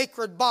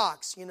sacred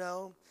box,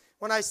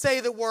 When I say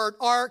the word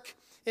ark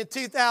in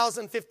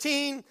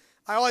 2015,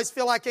 I always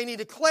feel like I need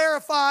to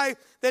clarify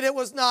that it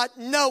was not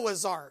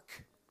Noah's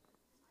ark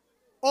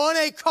on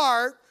a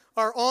cart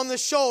or on the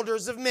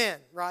shoulders of men,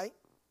 right?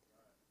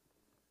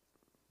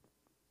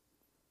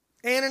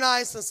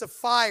 Ananias and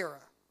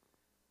Sapphira.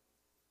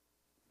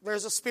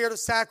 There's a spirit of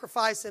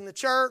sacrifice in the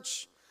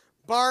church.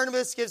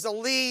 Barnabas gives a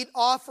lead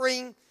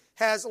offering,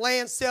 has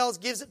land sales,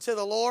 gives it to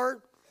the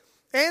Lord.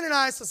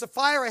 Ananias and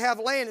Sapphira have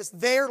land. It's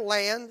their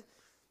land.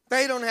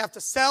 They don't have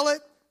to sell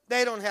it.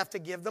 They don't have to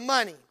give the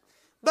money.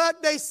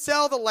 But they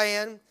sell the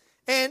land.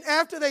 And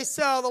after they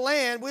sell the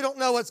land, we don't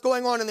know what's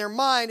going on in their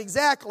mind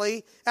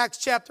exactly, Acts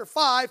chapter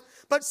 5.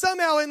 But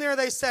somehow in there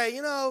they say,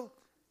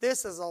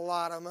 this is a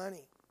lot of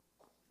money.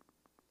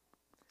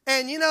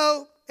 And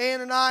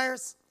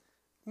Ananias,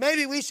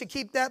 maybe we should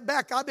keep that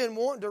back. I've been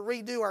wanting to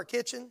redo our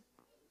kitchen.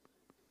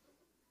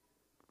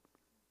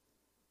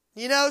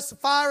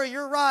 Sapphira,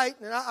 you're right.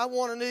 And I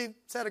want a new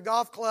set of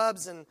golf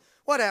clubs and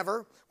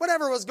whatever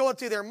was going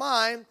through their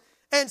mind.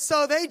 And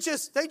so they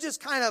just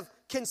kind of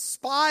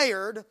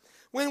conspired.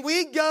 When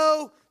we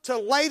go to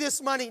lay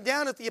this money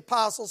down at the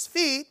apostles'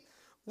 feet,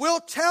 we'll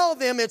tell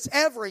them it's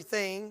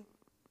everything,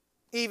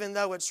 even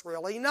though it's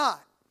really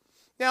not.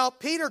 Now,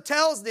 Peter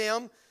tells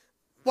them,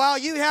 while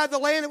you had the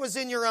land, it was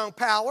in your own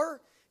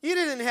power. You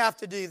didn't have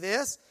to do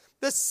this.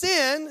 The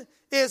sin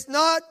is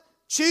not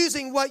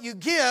choosing what you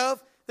give.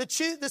 The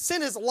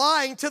sin is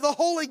lying to the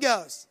Holy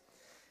Ghost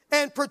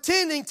and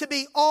pretending to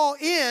be all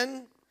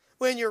in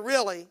when you're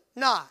really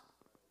not.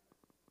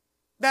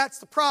 That's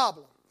the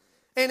problem.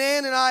 And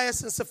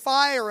Ananias and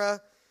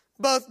Sapphira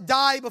both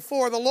die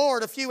before the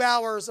Lord a few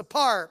hours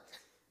apart.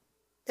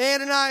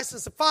 Ananias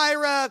and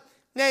Sapphira,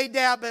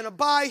 Nadab and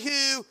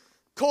Abihu,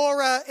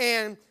 Korah,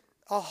 and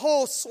a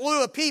whole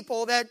slew of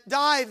people that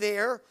die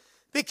there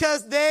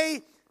because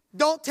they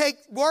don't take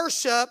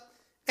worship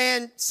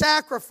and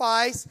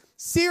sacrifice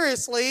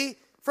seriously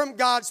from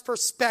God's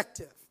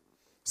perspective.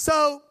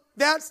 So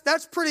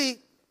that's pretty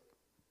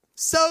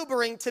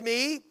sobering to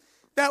me,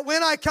 that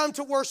when I come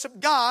to worship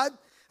God,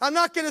 I'm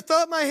not going to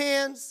throw up my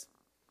hands,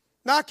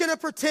 not going to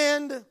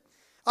pretend.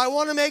 I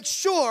want to make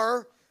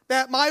sure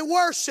that my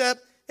worship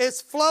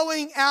is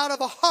flowing out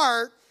of a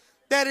heart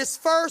that is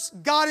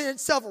first gotten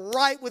itself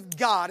right with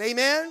God.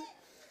 Amen?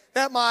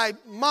 That my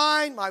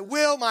mind, my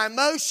will, my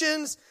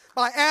emotions,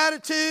 my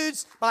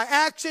attitudes, my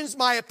actions,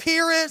 my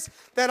appearance,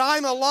 that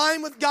I'm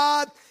aligned with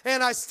God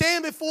and I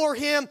stand before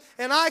Him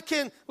and I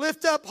can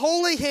lift up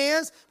holy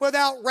hands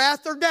without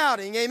wrath or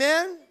doubting.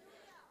 Amen?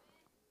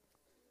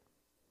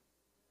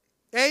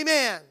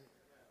 Amen.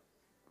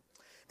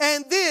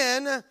 And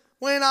then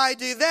when I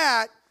do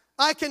that,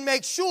 I can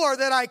make sure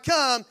that I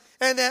come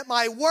and that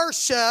my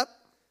worship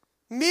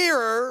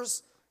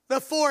mirrors the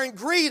four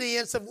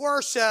ingredients of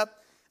worship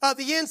of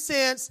the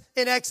incense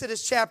in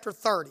Exodus chapter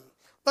 30.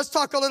 Let's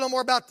talk a little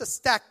more about the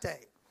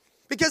stacte,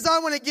 because I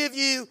want to give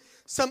you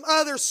some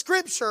other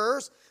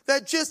scriptures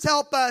that just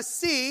help us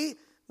see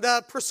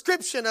the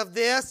prescription of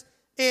this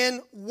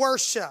in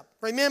worship.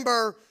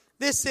 Remember,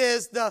 this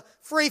is the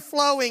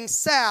free-flowing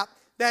sap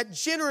that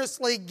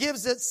generously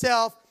gives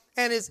itself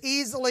and is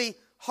easily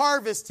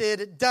harvested.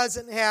 It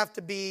doesn't have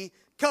to be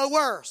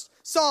coerced.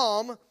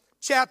 Psalm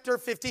chapter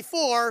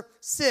 54,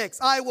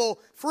 6. I will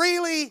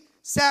freely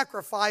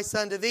sacrifice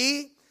unto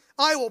thee.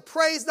 I will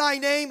praise thy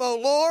name, O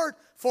Lord,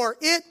 for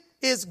it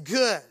is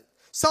good.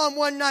 Psalm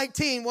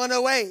 119,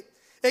 108.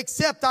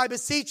 Accept, I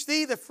beseech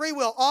thee, the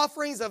freewill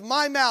offerings of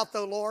my mouth,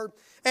 O Lord,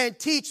 and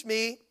teach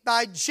me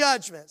thy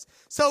judgments.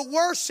 So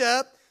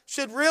worship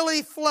should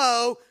really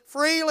flow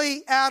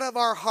freely out of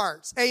our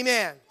hearts.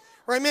 Amen.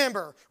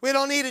 Remember, we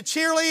don't need a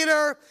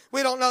cheerleader.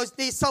 We don't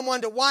need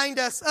someone to wind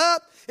us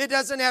up. It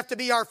doesn't have to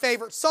be our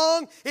favorite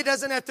song. It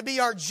doesn't have to be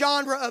our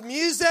genre of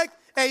music.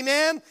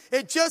 Amen.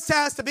 It just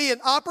has to be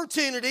an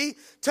opportunity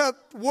to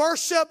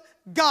worship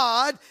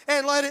God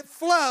and let it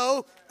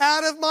flow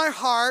out of my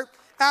heart,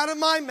 out of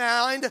my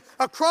mind,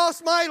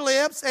 across my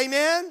lips.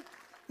 Amen.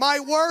 My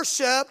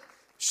worship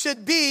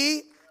should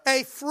be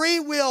a free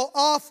will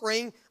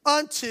offering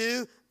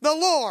unto the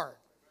Lord.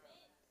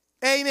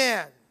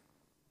 Amen.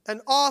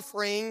 An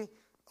offering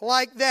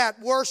like that,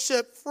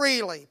 worship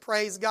freely.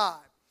 Praise God.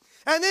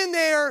 And then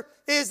there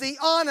is the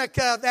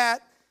onycha,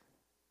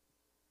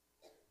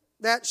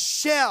 that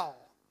shell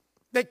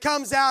that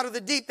comes out of the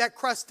deep, that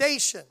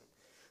crustacean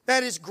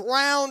that is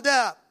ground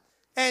up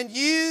and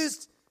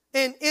used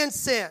in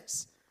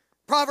incense.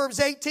 Proverbs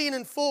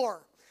 18:4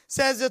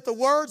 says that the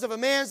words of a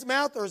man's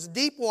mouth are as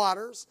deep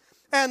waters,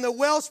 and the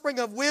wellspring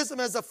of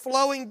wisdom as a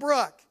flowing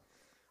brook.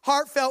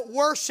 Heartfelt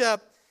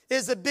worship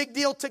is a big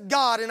deal to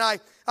God. And I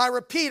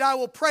repeat, I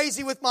will praise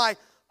you with my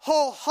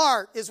whole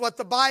heart, is what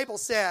the Bible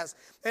says.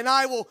 And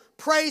I will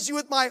praise you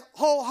with my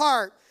whole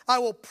heart. I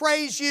will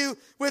praise you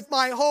with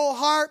my whole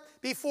heart.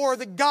 Before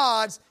the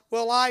gods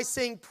will I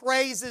sing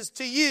praises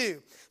to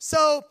you.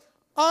 So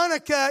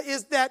onycha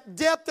is that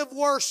depth of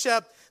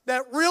worship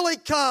that really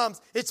comes.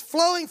 It's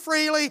flowing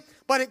freely,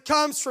 but it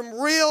comes from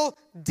real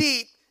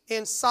deep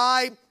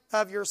inside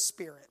of your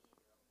spirit.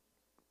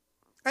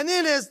 And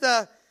then is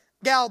the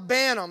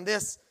galbanum,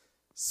 this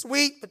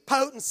sweet but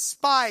potent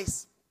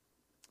spice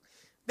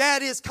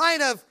that is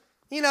kind of,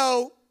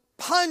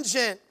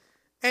 pungent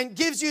and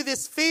gives you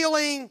this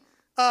feeling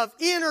of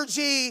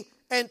energy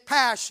and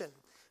passion.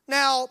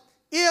 Now,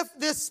 if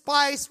this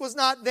spice was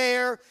not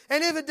there,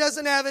 and if it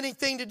doesn't have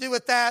anything to do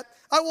with that,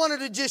 I wanted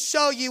to just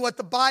show you what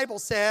the Bible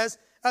says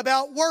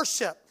about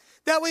worship.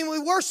 That when we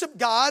worship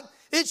God,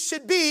 it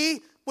should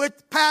be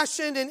with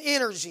passion and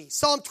energy.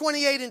 Psalm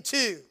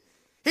 28:2.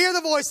 Hear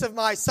the voice of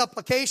my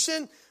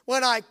supplication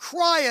when I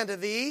cry unto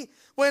thee,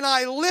 when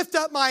I lift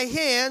up my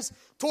hands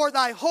toward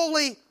thy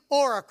holy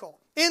oracle.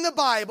 In the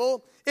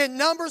Bible, in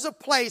numbers of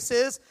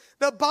places,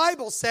 the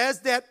Bible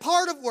says that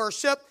part of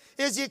worship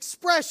is the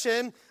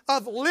expression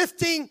of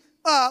lifting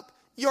up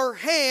your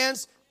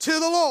hands to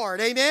the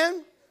Lord.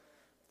 Amen?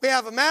 We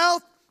have a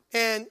mouth,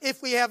 and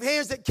if we have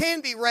hands that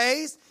can be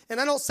raised, and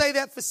I don't say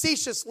that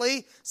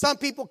facetiously, some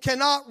people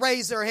cannot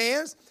raise their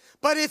hands,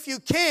 but if you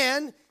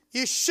can,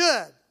 you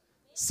should.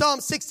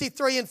 Psalm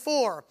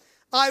 63:4.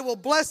 I will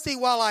bless thee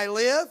while I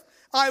live.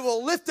 I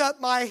will lift up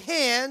my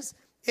hands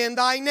in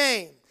thy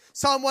name.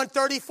 Psalm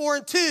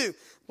 134:2.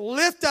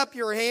 Lift up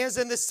your hands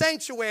in the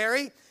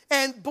sanctuary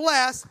and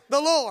bless the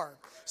Lord.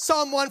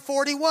 Psalm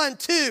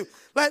 141:2.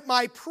 Let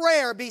my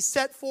prayer be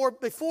set forth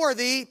before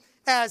thee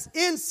as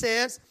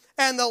incense,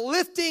 and the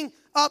lifting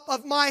up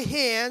of my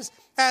hands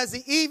as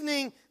the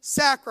evening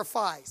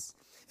sacrifice.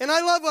 And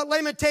I love what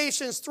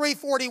Lamentations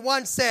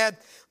 3:41 said.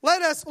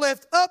 Let us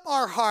lift up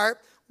our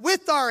heart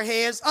with our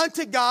hands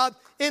unto God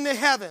in the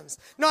heavens.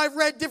 Now, I've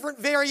read different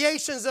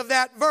variations of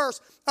that verse,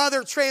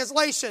 other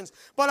translations,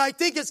 but I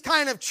think it's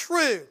kind of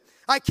true.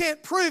 I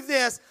can't prove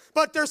this,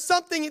 but there's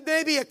something,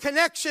 maybe a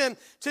connection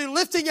to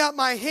lifting up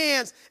my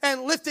hands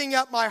and lifting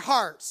up my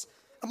heart.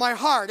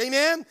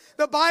 Amen?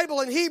 The Bible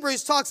in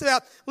Hebrews talks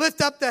about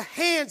lift up the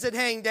hands that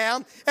hang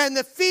down and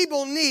the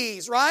feeble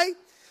knees, right?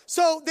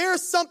 So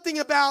there's something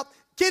about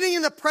getting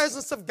in the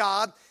presence of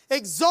God,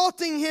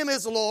 exalting Him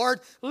as Lord,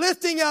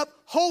 lifting up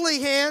holy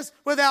hands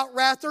without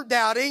wrath or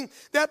doubting,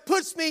 that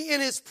puts me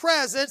in His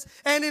presence,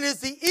 and it is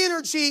the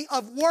energy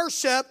of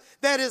worship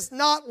that is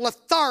not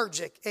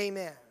lethargic.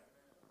 Amen.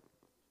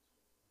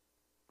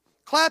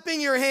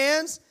 Clapping your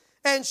hands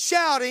and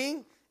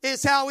shouting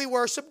is how we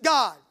worship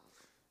God.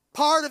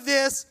 Part of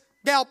this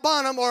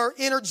galbanum, or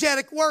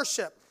energetic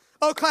worship.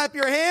 Oh, clap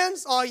your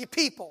hands, all you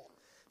people.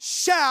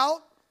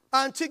 Shout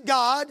unto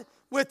God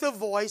with a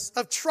voice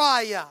of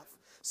triumph.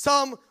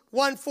 Psalm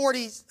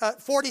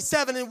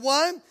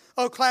 147:1.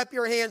 Oh, clap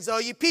your hands,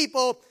 all you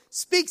people,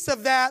 speaks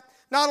of that.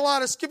 Not a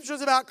lot of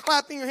scriptures about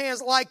clapping your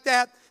hands like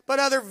that, but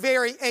other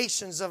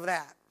variations of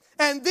that.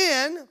 And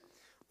then,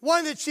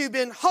 one that you've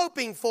been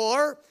hoping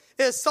for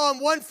is Psalm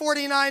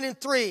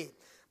 149:3.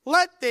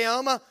 Let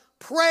them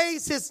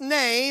praise His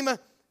name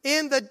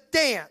in the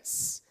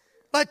dance.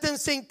 Let them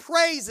sing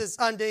praises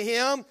unto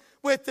Him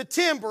with the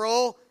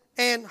timbrel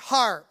and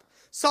harp.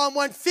 Psalm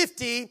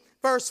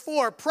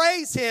 150:4.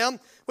 Praise Him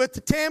with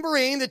the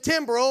tambourine, the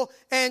timbrel,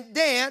 and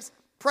dance.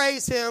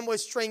 Praise Him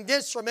with stringed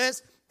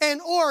instruments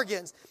and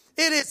organs.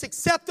 It is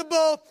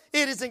acceptable.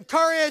 It is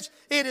encouraged.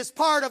 It is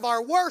part of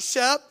our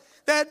worship.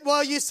 That,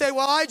 you say,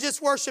 I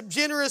just worship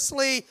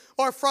generously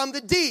or from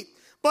the deep.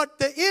 But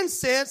the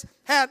incense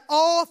had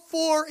all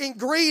four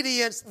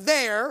ingredients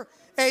there.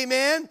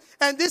 Amen.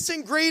 And this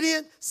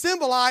ingredient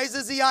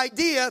symbolizes the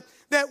idea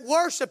that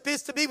worship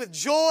is to be with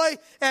joy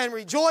and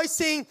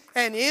rejoicing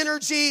and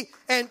energy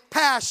and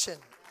passion.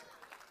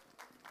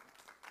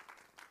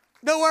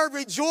 The word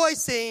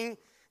rejoicing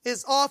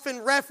is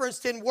often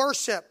referenced in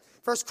worship.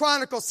 1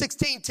 Chronicles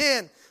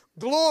 16:10,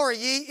 glory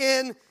ye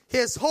in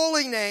his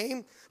holy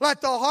name.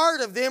 Let the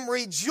heart of them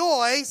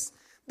rejoice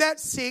that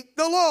seek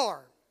the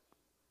Lord.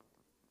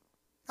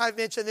 I've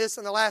mentioned this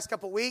in the last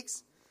couple of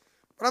weeks,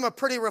 but I'm a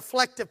pretty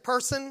reflective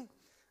person.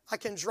 I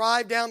can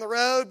drive down the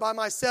road by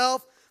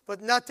myself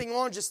with nothing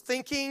on, just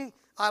thinking.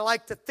 I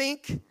like to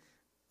think.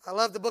 I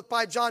love the book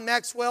by John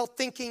Maxwell,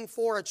 Thinking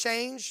for a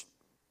Change.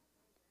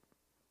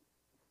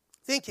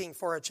 Thinking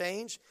for a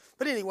change.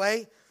 But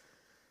anyway,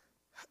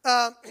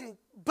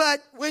 but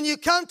when you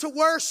come to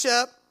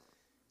worship,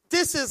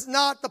 this is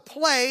not the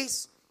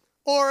place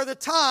or the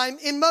time,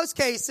 in most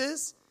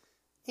cases,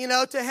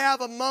 to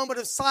have a moment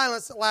of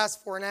silence that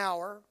lasts for an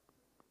hour.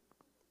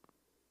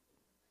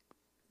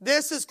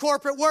 This is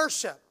corporate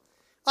worship.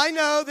 I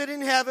know that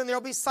in heaven there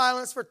will be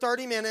silence for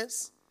 30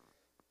 minutes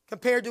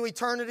compared to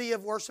eternity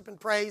of worship and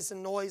praise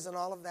and noise and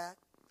all of that.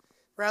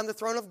 Around the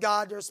throne of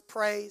God, there's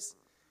praise.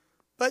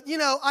 But,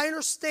 I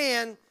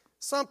understand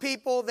some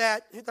people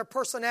that their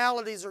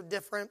personalities are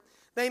different.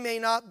 They may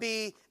not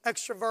be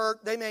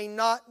extrovert. They may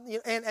not,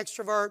 and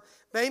extrovert.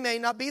 They may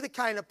not be the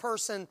kind of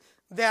person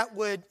that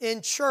would,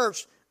 in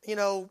church,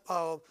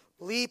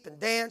 leap and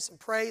dance and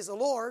praise the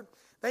Lord.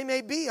 They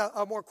may be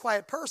a more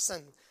quiet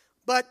person.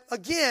 But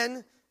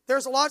again,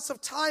 there's lots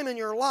of time in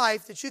your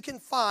life that you can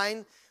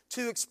find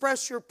to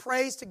express your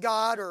praise to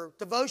God or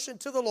devotion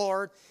to the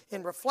Lord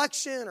in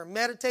reflection or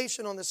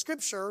meditation on the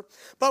Scripture.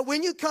 But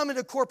when you come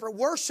into corporate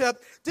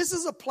worship, this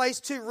is a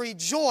place to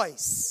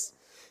rejoice.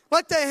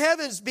 Let the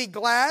heavens be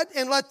glad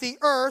and let the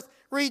earth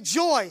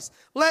rejoice.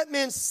 Let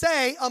men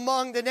say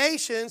among the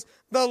nations,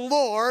 the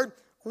Lord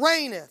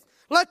reigneth.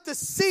 Let the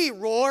sea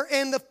roar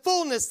and the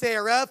fullness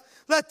thereof.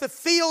 Let the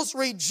fields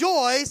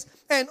rejoice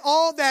and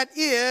all that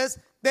is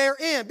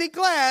therein. Be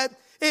glad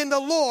in the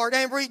Lord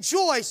and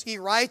rejoice, ye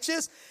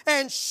righteous,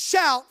 and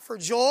shout for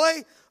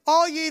joy,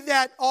 all ye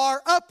that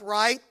are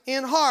upright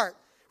in heart.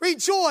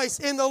 Rejoice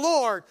in the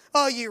Lord,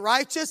 all ye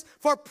righteous,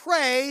 for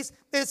praise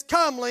is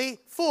comely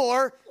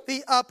for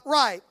the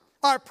upright.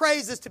 Our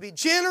praise is to be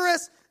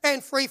generous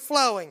and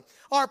free-flowing.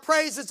 Our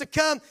praise is to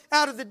come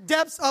out of the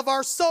depths of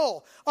our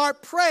soul. Our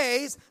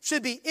praise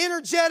should be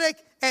energetic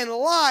and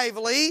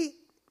lively,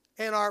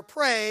 and our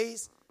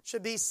praise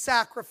should be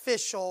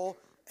sacrificial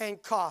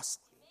and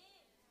costly.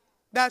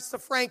 That's the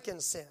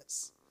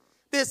frankincense.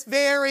 This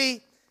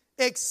very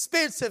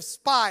expensive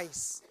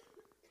spice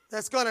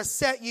that's going to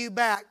set you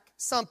back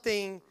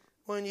something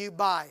when you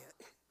buy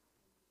it.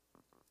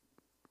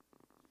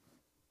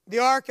 The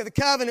Ark of the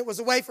Covenant was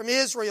away from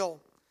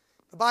Israel.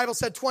 The Bible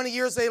said 20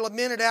 years they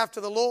lamented after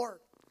the Lord.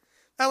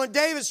 Now when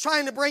David's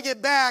trying to bring it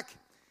back,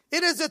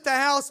 it is at the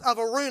house of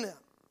Araunah.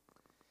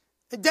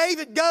 And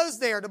David goes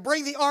there to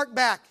bring the ark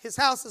back. His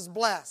house is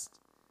blessed.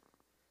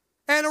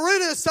 And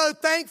Araunah is so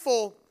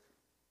thankful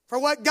for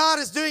what God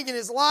is doing in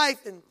his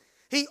life, and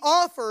he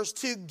offers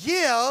to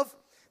give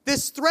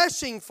this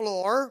threshing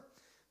floor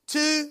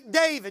to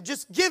David.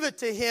 Just give it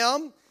to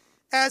him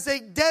as a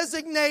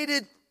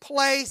designated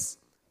place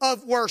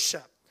of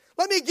worship.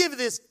 Let me give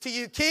this to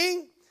you,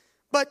 king.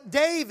 But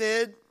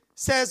David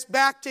says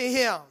back to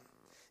him,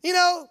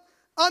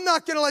 I'm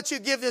not going to let you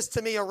give this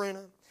to me,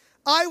 Araunah.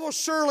 I will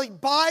surely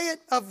buy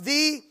it of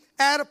thee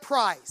at a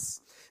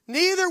price.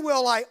 Neither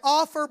will I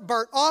offer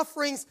burnt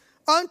offerings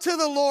unto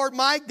the Lord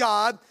my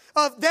God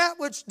of that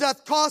which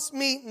doth cost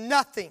me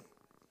nothing.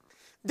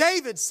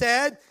 David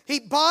said he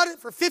bought it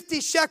for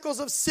 50 shekels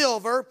of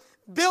silver,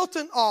 built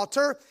an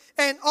altar,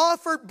 and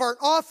offered burnt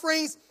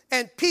offerings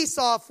and peace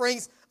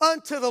offerings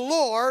unto the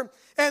Lord.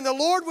 And the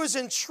Lord was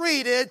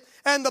entreated,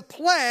 and the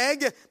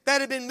plague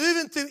that had been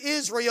moving through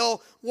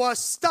Israel was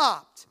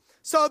stopped.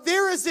 So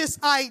there is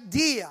this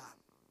idea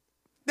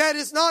that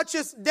is not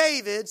just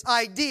David's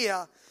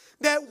idea,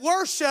 that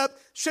worship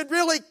should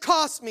really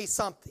cost me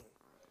something.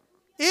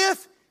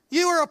 If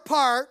you are a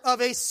part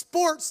of a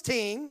sports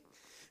team,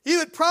 you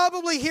would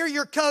probably hear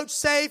your coach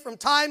say from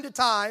time to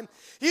time,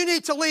 you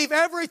need to leave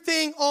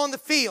everything on the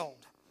field.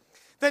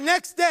 The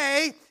next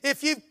day,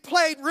 if you've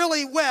played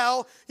really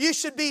well, you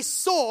should be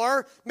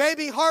sore,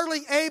 maybe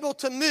hardly able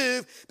to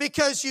move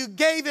because you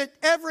gave it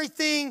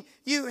everything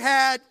you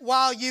had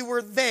while you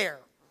were there.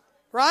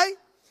 Right?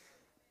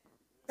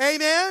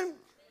 Amen?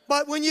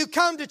 But when you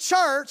come to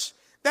church,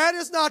 that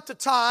is not the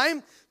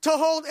time to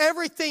hold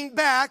everything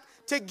back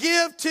to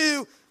give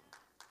to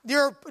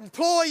your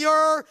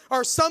employer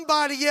or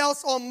somebody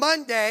else on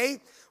Monday.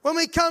 When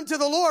we come to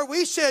the Lord,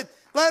 we should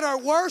let our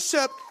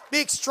worship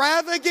be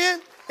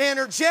extravagant,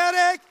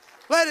 energetic,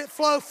 let it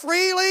flow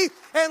freely,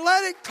 and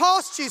let it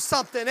cost you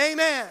something.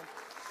 Amen.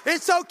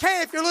 It's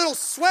okay if you're a little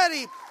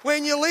sweaty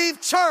when you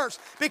leave church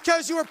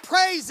because you are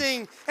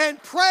praising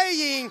and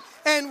praying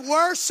and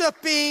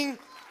worshiping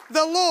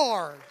the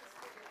Lord.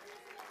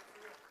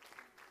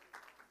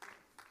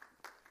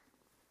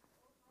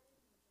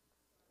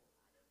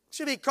 It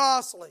should be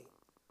costly.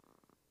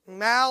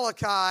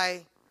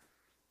 Malachi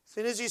As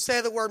soon as you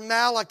say the word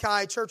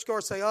Malachi,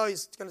 churchgoers say, oh,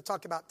 he's going to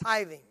talk about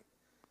tithing.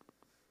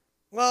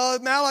 Well,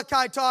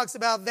 Malachi talks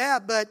about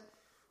that, but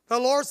the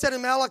Lord said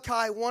in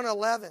Malachi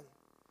 1:11,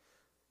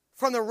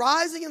 from the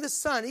rising of the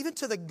sun, even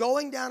to the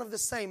going down of the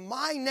same,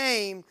 my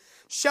name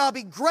shall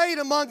be great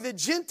among the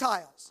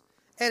Gentiles.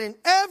 And in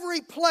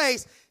every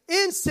place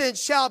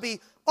incense shall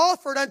be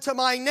offered unto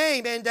my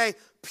name, and a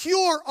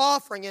pure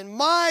offering. And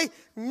my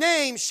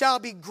name shall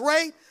be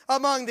great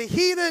among the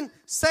heathen,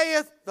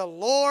 saith the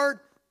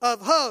Lord of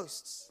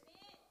hosts.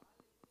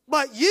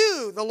 But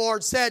you, the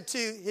Lord said to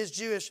his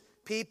Jewish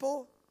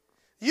people,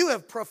 you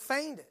have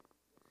profaned it,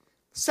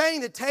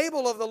 saying the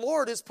table of the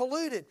Lord is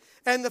polluted,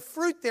 and the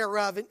fruit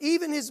thereof, and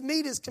even his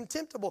meat is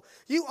contemptible.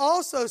 You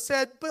also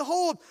said,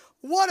 behold,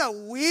 what a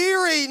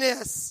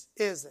weariness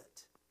is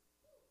it.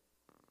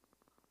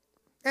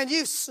 And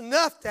you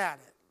snuffed at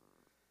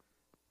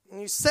it.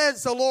 And you said,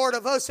 the Lord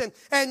of hosts,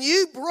 and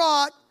you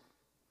brought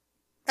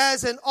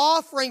as an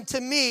offering to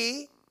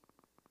me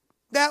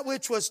that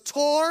which was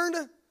torn,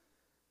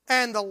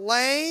 and the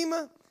lame,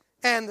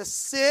 and the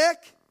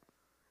sick.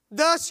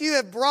 Thus you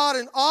have brought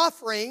an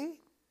offering.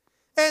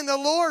 And the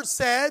Lord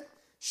said,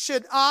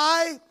 should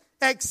I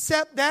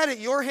accept that at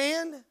your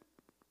hand?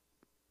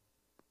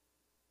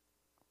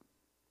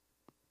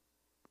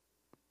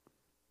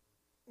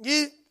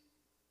 You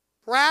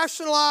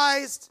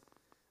rationalized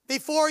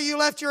before you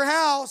left your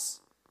house,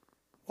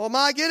 well,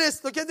 my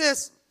goodness, look at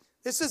this.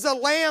 This is a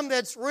lamb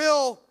that's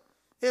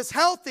is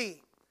healthy.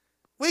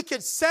 We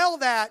could sell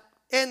that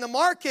in the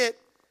market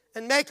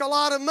and make a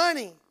lot of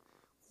money.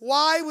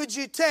 Why would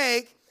you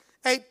take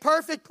a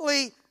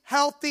perfectly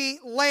healthy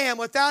lamb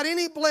without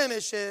any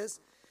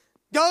blemishes,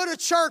 go to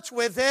church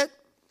with it,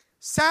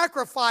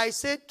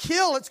 sacrifice it,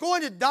 kill it? It's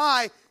going to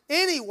die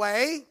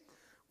anyway.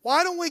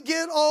 Why don't we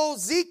get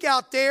old Zeke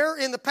out there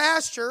in the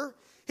pasture?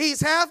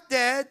 He's half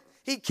dead.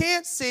 He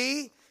can't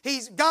see.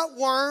 He's got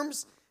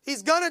worms.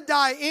 He's going to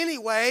die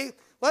anyway.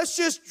 Let's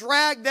just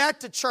drag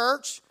that to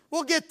church.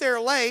 We'll get there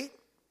late.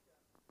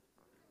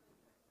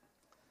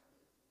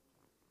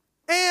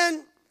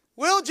 And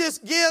we'll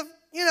just give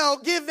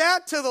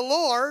that to the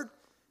Lord,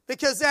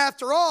 because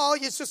after all,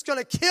 he's just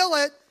going to kill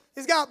it.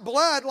 He's got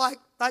blood like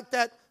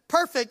that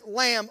perfect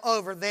lamb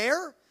over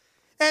there.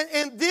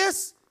 And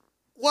this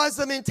was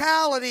the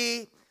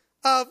mentality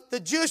of the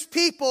Jewish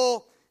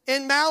people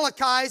in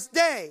Malachi's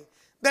day,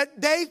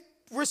 that they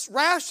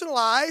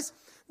rationalized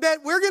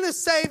that we're going to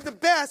save the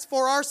best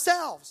for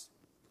ourselves,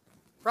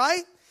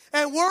 right?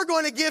 And we're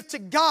going to give to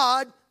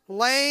God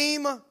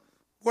lame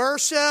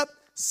worship,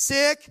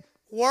 sick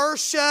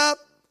worship.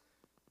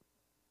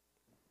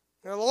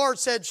 And the Lord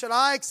said, should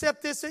I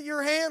accept this at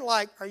your hand?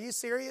 Like, are you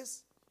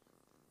serious?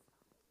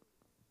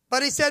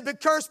 But he said, but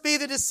cursed be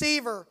the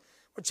deceiver,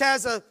 which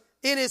has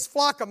in his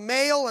flock a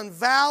male, and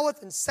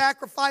voweth and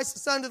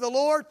sacrifices unto the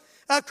Lord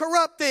a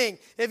corrupt thing.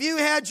 If you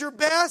had your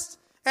best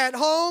at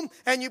home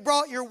and you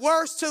brought your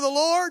worst to the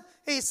Lord,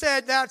 he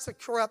said that's a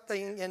corrupt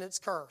thing and it's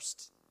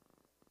cursed.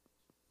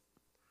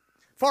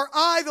 For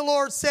I, the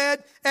Lord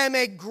said, am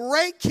a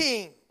great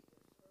king,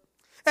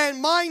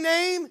 and my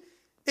name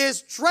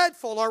is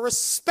dreadful or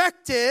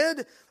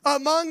respected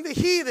among the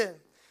heathen.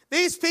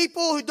 These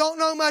people who don't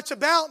know much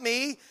about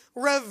me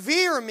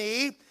revere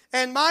me,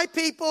 and my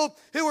people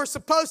who are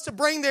supposed to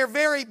bring their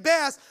very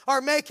best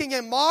are making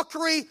a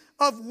mockery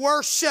of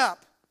worship.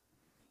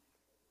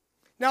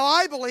 Now,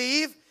 I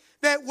believe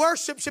that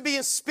worship should be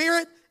in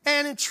spirit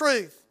and in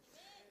truth.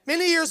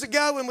 Many years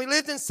ago, when we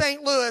lived in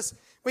St. Louis,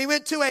 we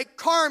went to a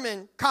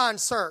Carmen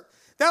concert.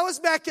 That was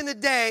back in the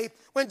day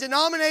when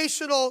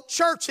denominational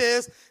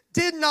churches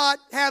did not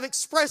have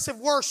expressive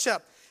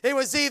worship. It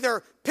was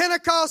either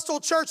Pentecostal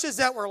churches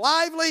that were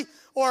lively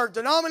or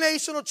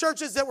denominational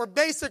churches that were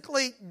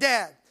basically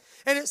dead.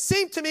 And it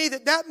seemed to me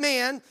that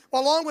man,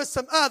 along with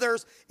some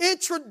others,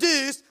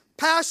 introduced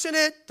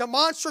passionate,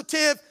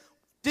 demonstrative,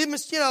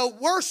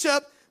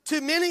 worship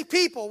to many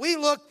people. We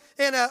looked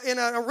in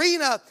an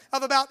arena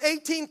of about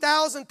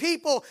 18,000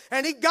 people,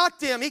 and he got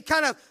them. He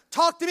kind of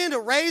talked them into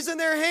raising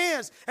their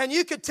hands, and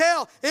you could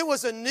tell it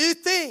was a new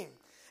thing.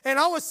 And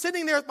I was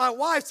sitting there with my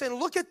wife saying,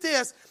 look at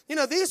this.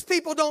 These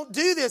people don't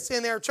do this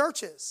in their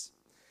churches.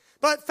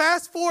 But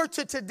fast forward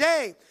to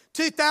today,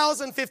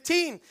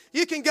 2015,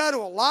 you can go to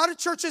a lot of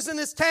churches in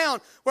this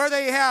town where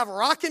they have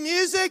rock and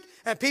music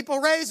and people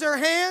raise their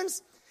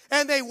hands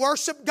and they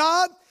worship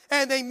God,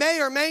 and they may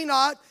or may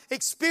not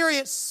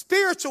experience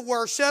spiritual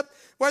worship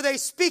where they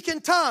speak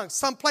in tongues.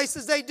 Some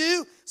places they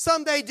do,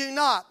 some they do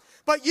not.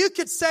 But you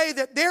could say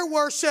that their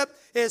worship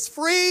is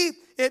free.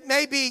 It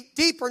may be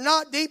deep or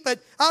not deep, but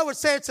I would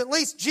say it's at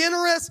least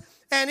generous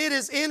and it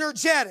is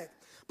energetic.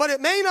 But it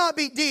may not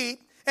be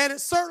deep, and it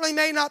certainly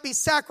may not be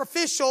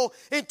sacrificial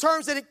in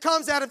terms that it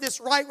comes out of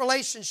this right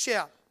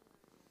relationship.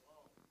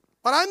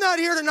 But I'm not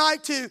here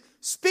tonight to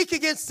speak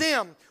against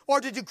them or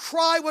to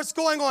decry what's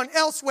going on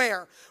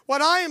elsewhere.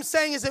 What I am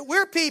saying is that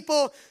we're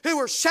people who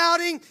are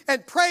shouting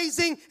and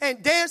praising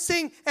and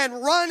dancing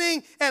and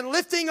running and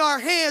lifting our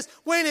hands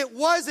when it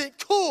wasn't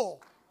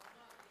cool.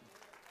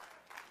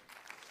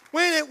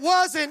 when it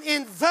wasn't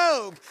in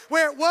vogue,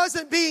 where it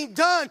wasn't being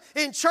done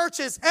in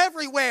churches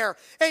everywhere.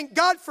 And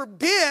God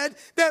forbid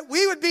that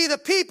we would be the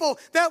people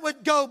that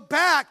would go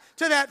back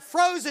to that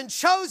frozen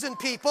chosen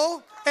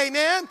people,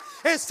 amen,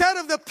 instead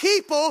of the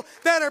people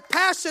that are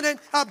passionate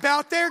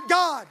about their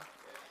God.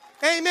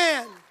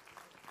 Amen.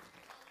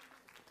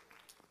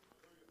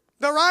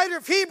 The writer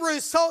of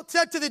Hebrews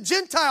said to the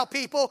Gentile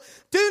people,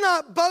 do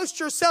not boast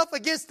yourself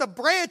against the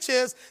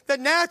branches, the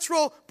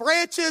natural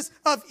branches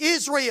of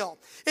Israel.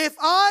 If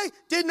I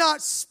did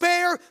not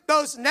spare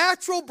those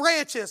natural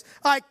branches,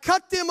 I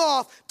cut them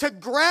off to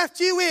graft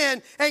you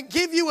in and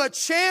give you a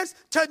chance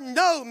to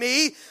know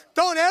me.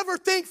 Don't ever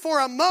think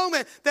for a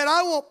moment that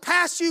I won't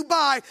pass you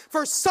by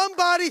for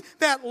somebody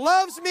that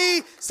loves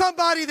me,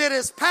 somebody that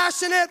is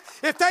passionate.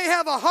 If they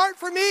have a heart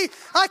for me,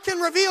 I can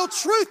reveal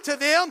truth to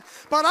them,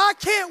 but I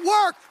can't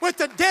work with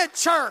the dead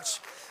church.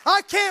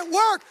 I can't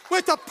work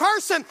with a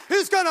person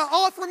who's going to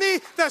offer me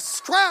the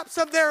scraps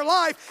of their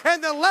life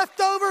and the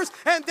leftovers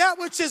and that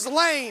which is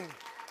lame.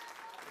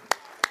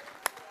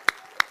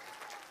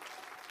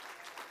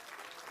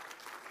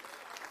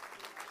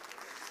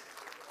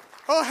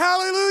 Oh,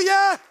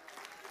 hallelujah.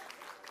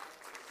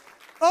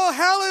 Oh,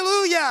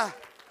 hallelujah.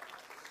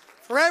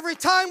 For every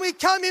time we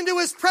come into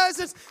His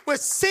presence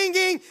with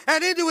singing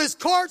and into His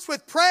courts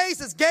with praise,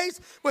 His gates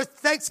with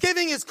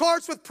thanksgiving, His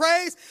courts with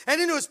praise,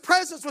 and into His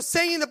presence with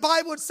singing, the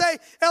Bible would say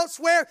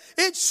elsewhere,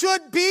 it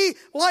should be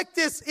like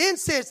this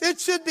incense. It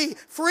should be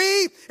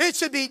free. It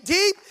should be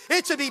deep.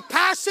 It should be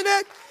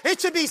passionate. It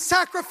should be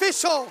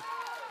sacrificial.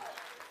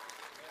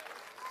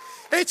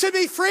 It should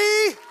be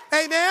free.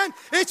 Amen.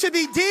 It should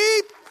be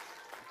deep.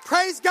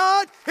 Praise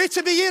God. It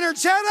should be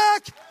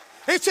energetic.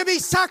 It should be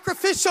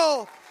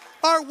sacrificial.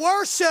 Our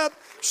worship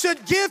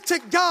should give to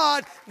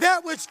God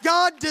that which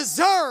God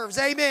deserves.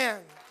 Amen.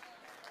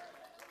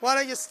 Why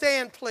don't you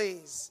stand,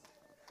 please?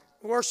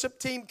 Worship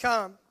team,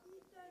 come.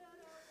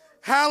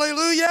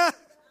 Hallelujah.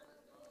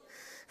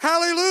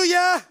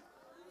 Hallelujah.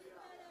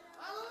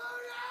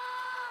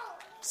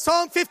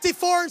 Psalm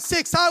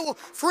 54:6, I will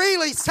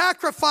freely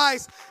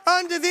sacrifice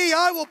unto thee.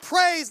 I will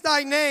praise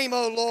thy name,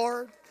 O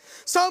Lord.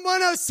 Psalm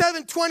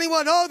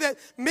 107:21, oh, that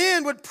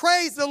men would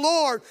praise the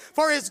Lord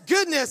for His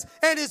goodness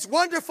and His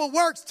wonderful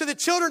works to the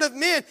children of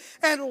men,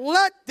 and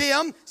let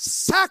them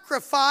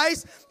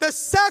sacrifice the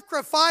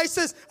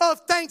sacrifices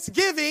of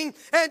thanksgiving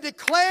and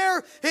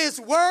declare His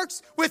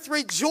works with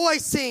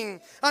rejoicing.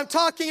 I'm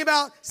talking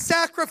about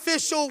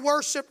sacrificial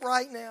worship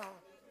right now.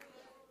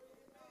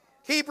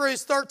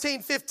 Hebrews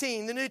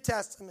 13:15, the New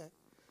Testament.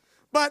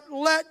 But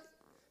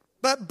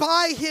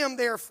by Him,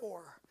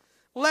 therefore,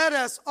 let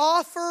us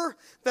offer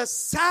the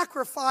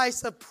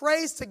sacrifice of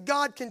praise to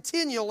God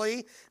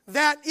continually.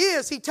 That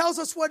is, He tells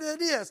us what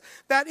it is.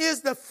 That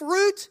is the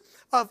fruit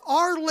of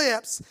our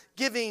lips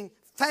giving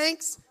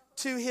thanks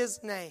to His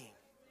name.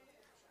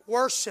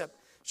 Worship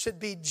should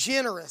be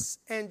generous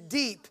and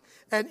deep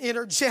and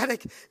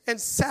energetic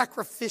and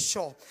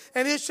sacrificial.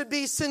 And it should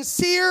be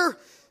sincere,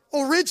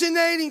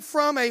 originating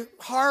from a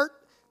heart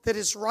that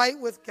is right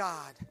with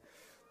God.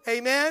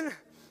 Amen?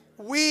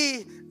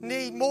 We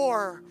need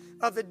more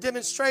of the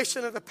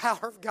demonstration of the power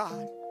of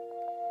God.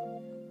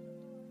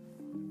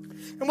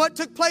 And what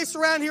took place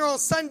around here on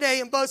Sunday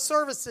in both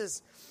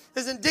services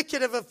is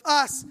indicative of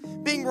us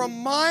being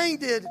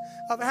reminded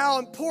of how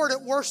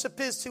important worship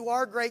is to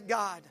our great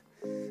God.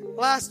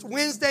 Last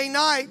Wednesday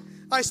night,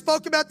 I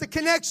spoke about the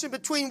connection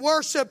between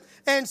worship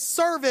and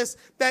service,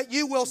 that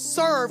you will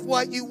serve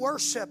what you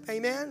worship.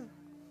 Amen?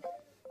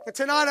 And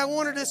tonight I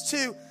wanted us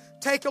to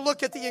take a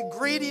look at the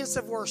ingredients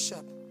of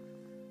worship,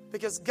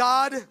 because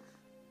God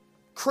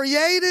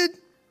created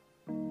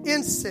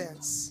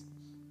incense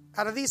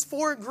out of these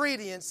 4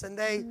 ingredients, and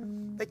they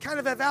kind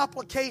of have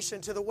application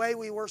to the way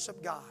we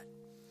worship God.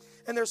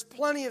 And there's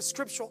plenty of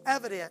scriptural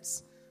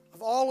evidence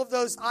of all of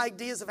those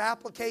ideas of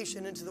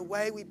application into the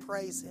way we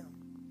praise Him.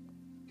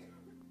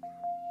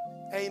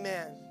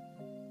 Amen.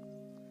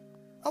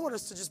 I want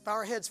us to just bow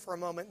our heads for a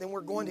moment, then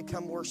we're going to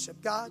come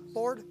worship. God,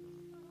 Lord,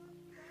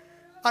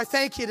 I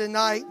thank You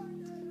tonight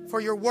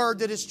for Your word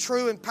that is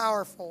true and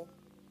powerful.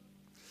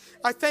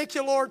 I thank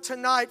You, Lord,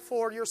 tonight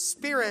for Your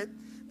Spirit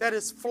that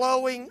is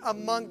flowing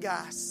among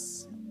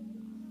us.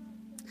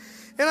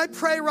 And I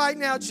pray right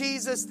now,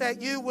 Jesus,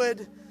 that You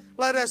would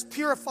let us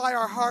purify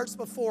our hearts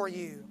before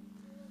You.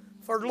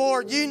 For,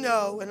 Lord, You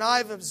know, and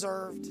I've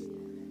observed,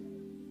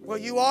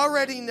 what You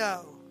already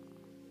know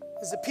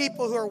is the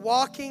people who are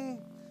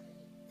walking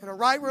in a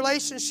right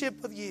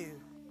relationship with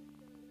You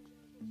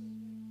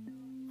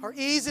are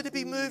easy to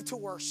be moved to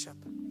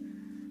worship.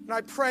 And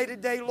I pray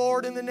today,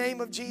 Lord, in the name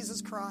of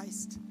Jesus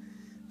Christ,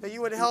 that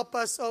You would help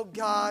us, oh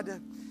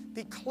God,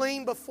 be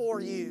clean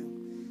before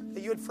You,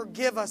 that You would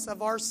forgive us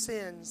of our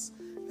sins,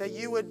 that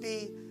You would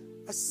be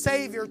a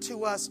Savior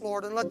to us,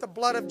 Lord, and let the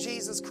blood of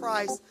Jesus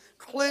Christ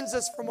cleanse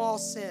us from all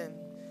sin.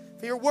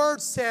 For Your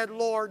word said,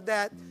 Lord,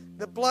 that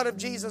the blood of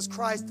Jesus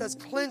Christ does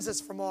cleanse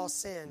us from all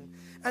sin.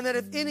 And that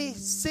if any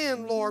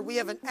sin, Lord, we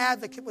have an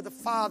advocate with the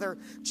Father,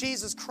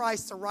 Jesus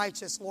Christ the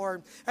righteous,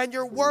 Lord. And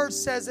your word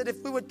says that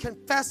if we would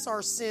confess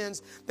our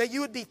sins, that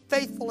you would be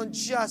faithful and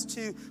just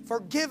to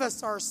forgive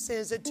us our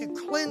sins and to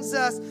cleanse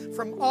us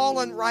from all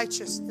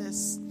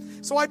unrighteousness.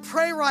 So I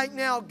pray right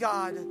now,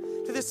 God,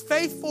 to this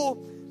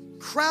faithful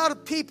crowd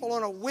of people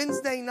on a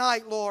Wednesday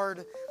night,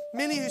 Lord,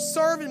 many who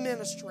serve in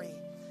ministry,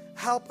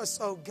 help us,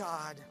 oh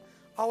God,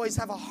 always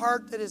have a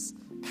heart that is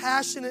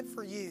passionate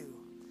for you,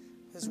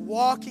 is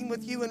walking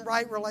with you in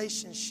right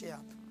relationship,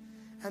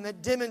 and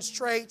that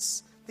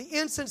demonstrates the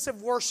incense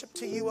of worship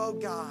to you, oh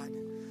God,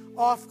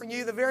 offering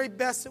you the very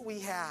best that we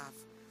have.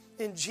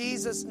 In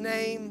Jesus'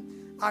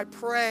 name I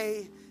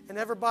pray, and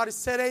everybody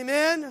said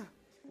amen.